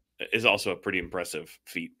a pretty impressive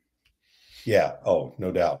feat. Yeah. Oh,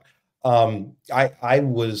 no doubt.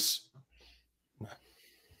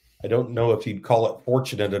 I don't know if you'd call it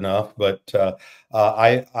fortunate enough, but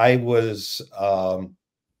I was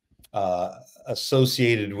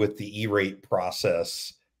associated with the E-rate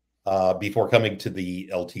process before coming to the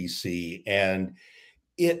LTC, and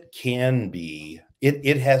it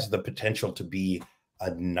has the potential to be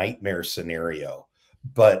a nightmare scenario.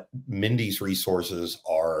 But Mindy's resources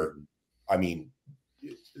are, I mean,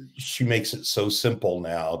 she makes it so simple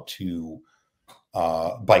now to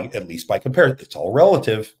at least by comparison, it's all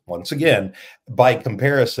relative. Once again, by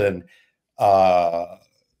comparison,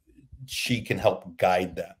 she can help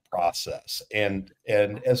guide that process. And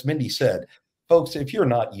as Mindy said, folks, if you're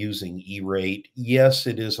not using E-rate, yes,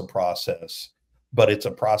 it is a process, but it's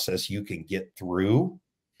a process you can get through.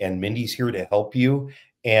 And Mindy's here to help you.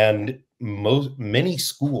 And many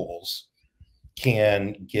schools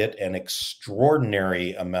can get an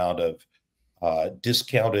extraordinary amount of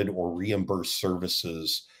discounted or reimbursed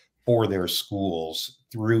services for their schools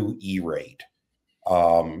through E-rate.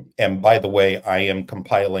 And by the way, I am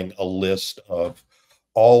compiling a list of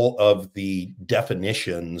all of the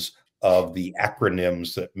definitions of the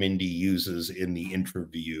acronyms that Mindy uses in the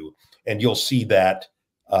interview. And you'll see that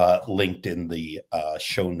linked in the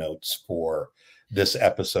show notes for this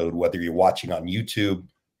episode, whether you're watching on YouTube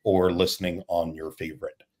or listening on your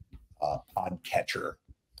favorite podcatcher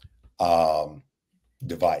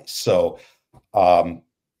device. So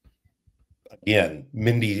again,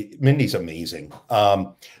 Mindy's amazing.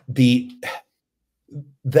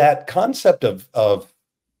 That concept of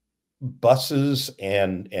buses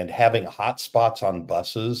and having hotspots on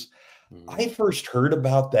buses, I first heard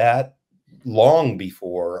about that long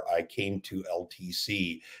before I came to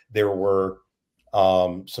LTC. There were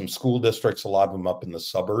some school districts, a lot of them up in the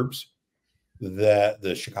suburbs, that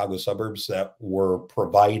the Chicago suburbs, that were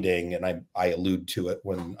providing, and I allude to it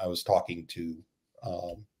when I was talking to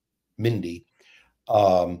Mindy,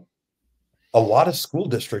 a lot of school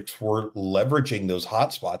districts were leveraging those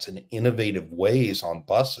hotspots in innovative ways on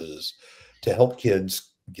buses to help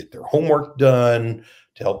kids get their homework done,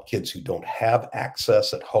 to help kids who don't have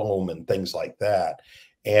access at home and things like that.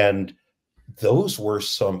 And those were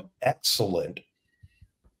some excellent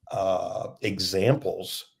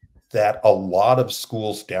examples that a lot of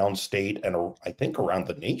schools downstate and I think around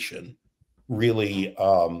the nation really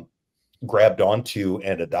grabbed onto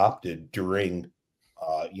and adopted during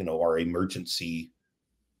our emergency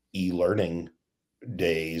e-learning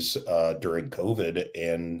days during COVID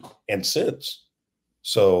and since.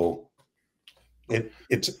 So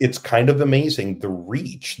it's kind of amazing the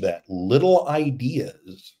reach that little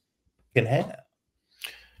ideas can have.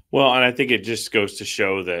 Well, and I think it just goes to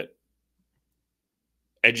show that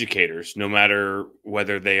educators, no matter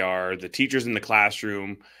whether they are the teachers in the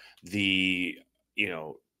classroom, the,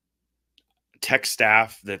 tech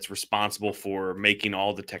staff that's responsible for making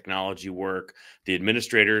all the technology work, the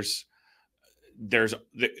administrators,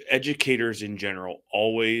 the educators in general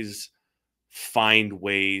always find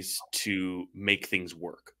ways to make things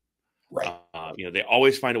work. Right. They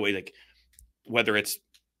always find a way, like whether it's,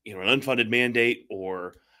 an unfunded mandate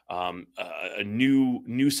or a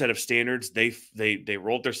new set of standards, they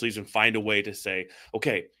roll up their sleeves and find a way to say,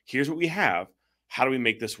 okay, here's what we have. How do we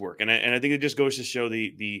make this work? And I think it just goes to show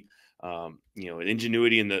the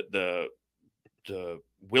ingenuity and the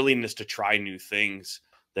willingness to try new things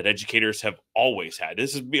that educators have always had.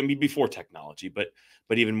 This is before technology, but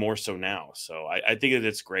even more so now. So I think that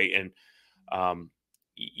it's great. And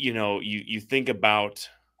you think about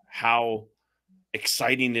how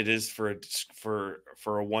exciting it is for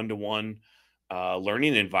a one-to-one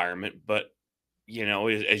learning environment, but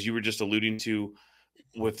as you were just alluding to,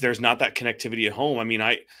 if there's not that connectivity at home, I mean,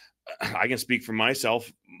 I can speak for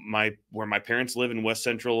myself. Where my parents live in West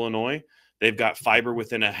Central Illinois, they've got fiber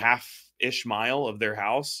within a half-ish mile of their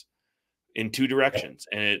house in 2 directions,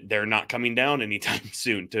 and they're not coming down anytime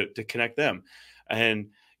soon to connect them. And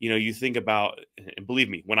you think about, and believe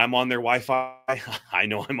me, when I'm on their Wi-Fi, I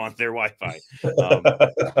know I'm on their Wi-Fi.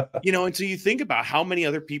 And so you think about how many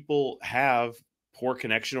other people have poor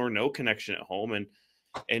connection or no connection at home, and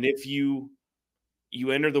if you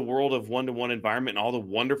enter the world of one-to-one environment and all the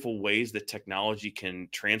wonderful ways that technology can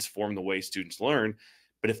transform the way students learn,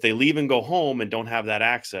 but if they leave and go home and don't have that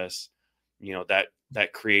access,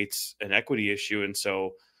 that creates an equity issue. And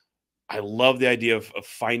so I love the idea of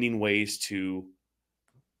finding ways to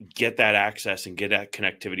get that access and get that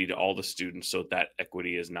connectivity to all the students, so that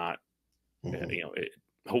equity is not, it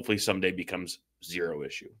hopefully someday becomes zero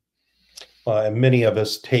issue. And many of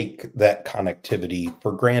us take that connectivity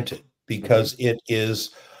for granted because it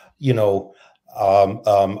is,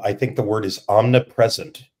 I think the word is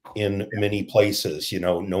omnipresent in many places.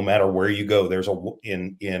 No matter where you go, there's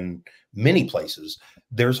in many places,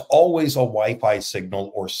 there's always a Wi-Fi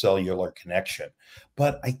signal or cellular connection.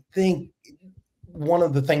 But I think one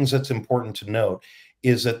of the things that's important to note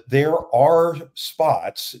is that there are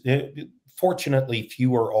spots, fortunately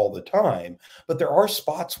fewer all the time, but there are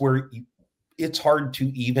spots where it's hard to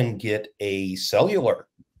even get a cellular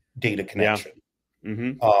data connection,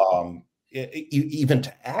 even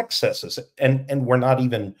to access this. And we're not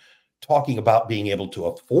even talking about being able to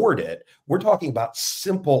afford it. We're talking about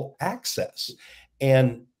simple access.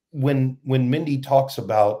 And when Mindy talks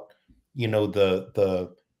about,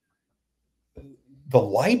 the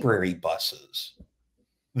library buses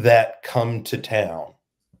that come to town,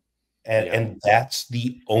 and that's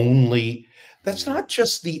not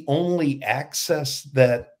just the only access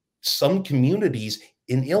that some communities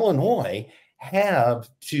in Illinois have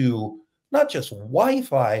to not just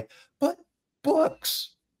Wi-Fi, but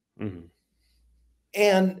books.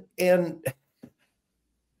 And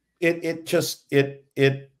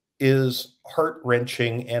it is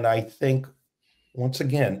heart-wrenching. And I think, once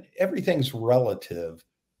again, everything's relative.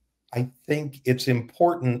 I think it's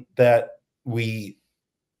important that we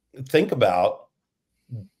think about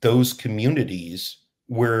those communities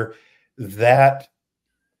where that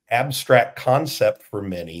abstract concept for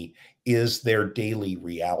many is their daily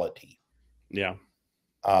reality. Yeah.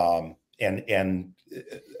 And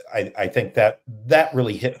I think that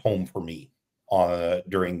really hit home for me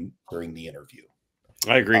during the interview.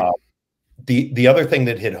 I agree. The other thing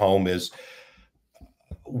that hit home is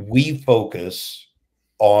we focus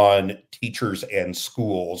on teachers and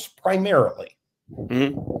schools primarily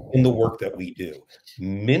in the work that we do.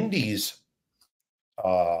 Mindy's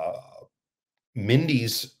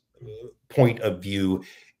point of view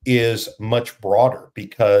is much broader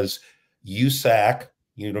because USAC,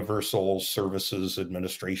 Universal Services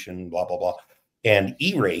Administration, blah, blah, blah, and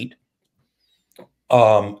E-Rate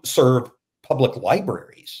serve public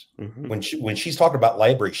libraries. When she's talking about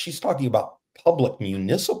libraries, she's talking about public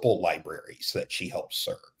municipal libraries that she helps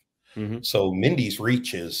serve. So Mindy's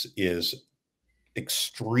reach is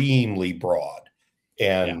extremely broad,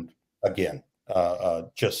 and again,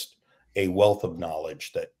 just a wealth of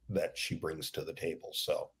knowledge that she brings to the table.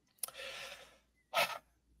 So,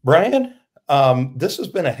 Brian, this has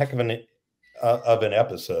been a heck of an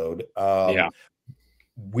episode.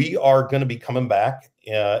 We are going to be coming back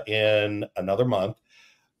in another month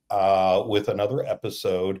with another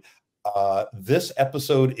episode. This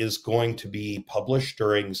episode is going to be published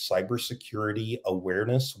during Cybersecurity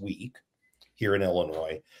Awareness Week here in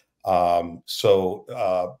Illinois.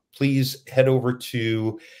 So please head over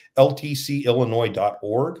to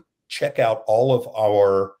ltcillinois.org. Check out all of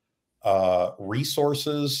our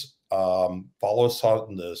resources. Follow us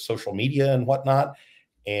on the social media and whatnot.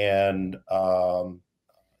 And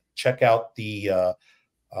check out the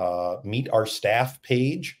Meet Our Staff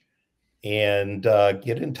page. And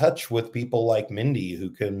get in touch with people like Mindy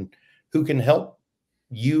who can help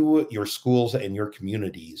you, your schools, and your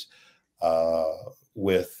communities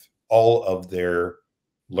with all of their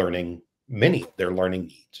learning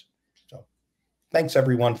needs. So, thanks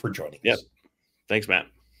everyone for joining us. Thanks, Matt.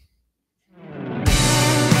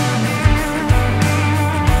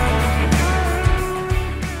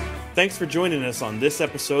 Thanks for joining us on this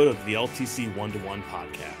episode of the LTC One-to-One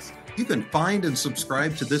podcast. You can find and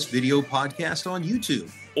subscribe to this video podcast on YouTube.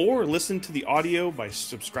 Or listen to the audio by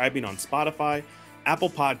subscribing on Spotify, Apple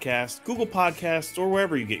Podcasts, Google Podcasts, or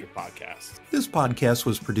wherever you get your podcasts. This podcast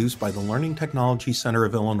was produced by the Learning Technology Center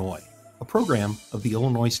of Illinois, a program of the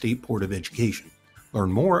Illinois State Board of Education.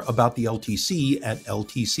 Learn more about the LTC at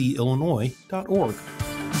ltcillinois.org.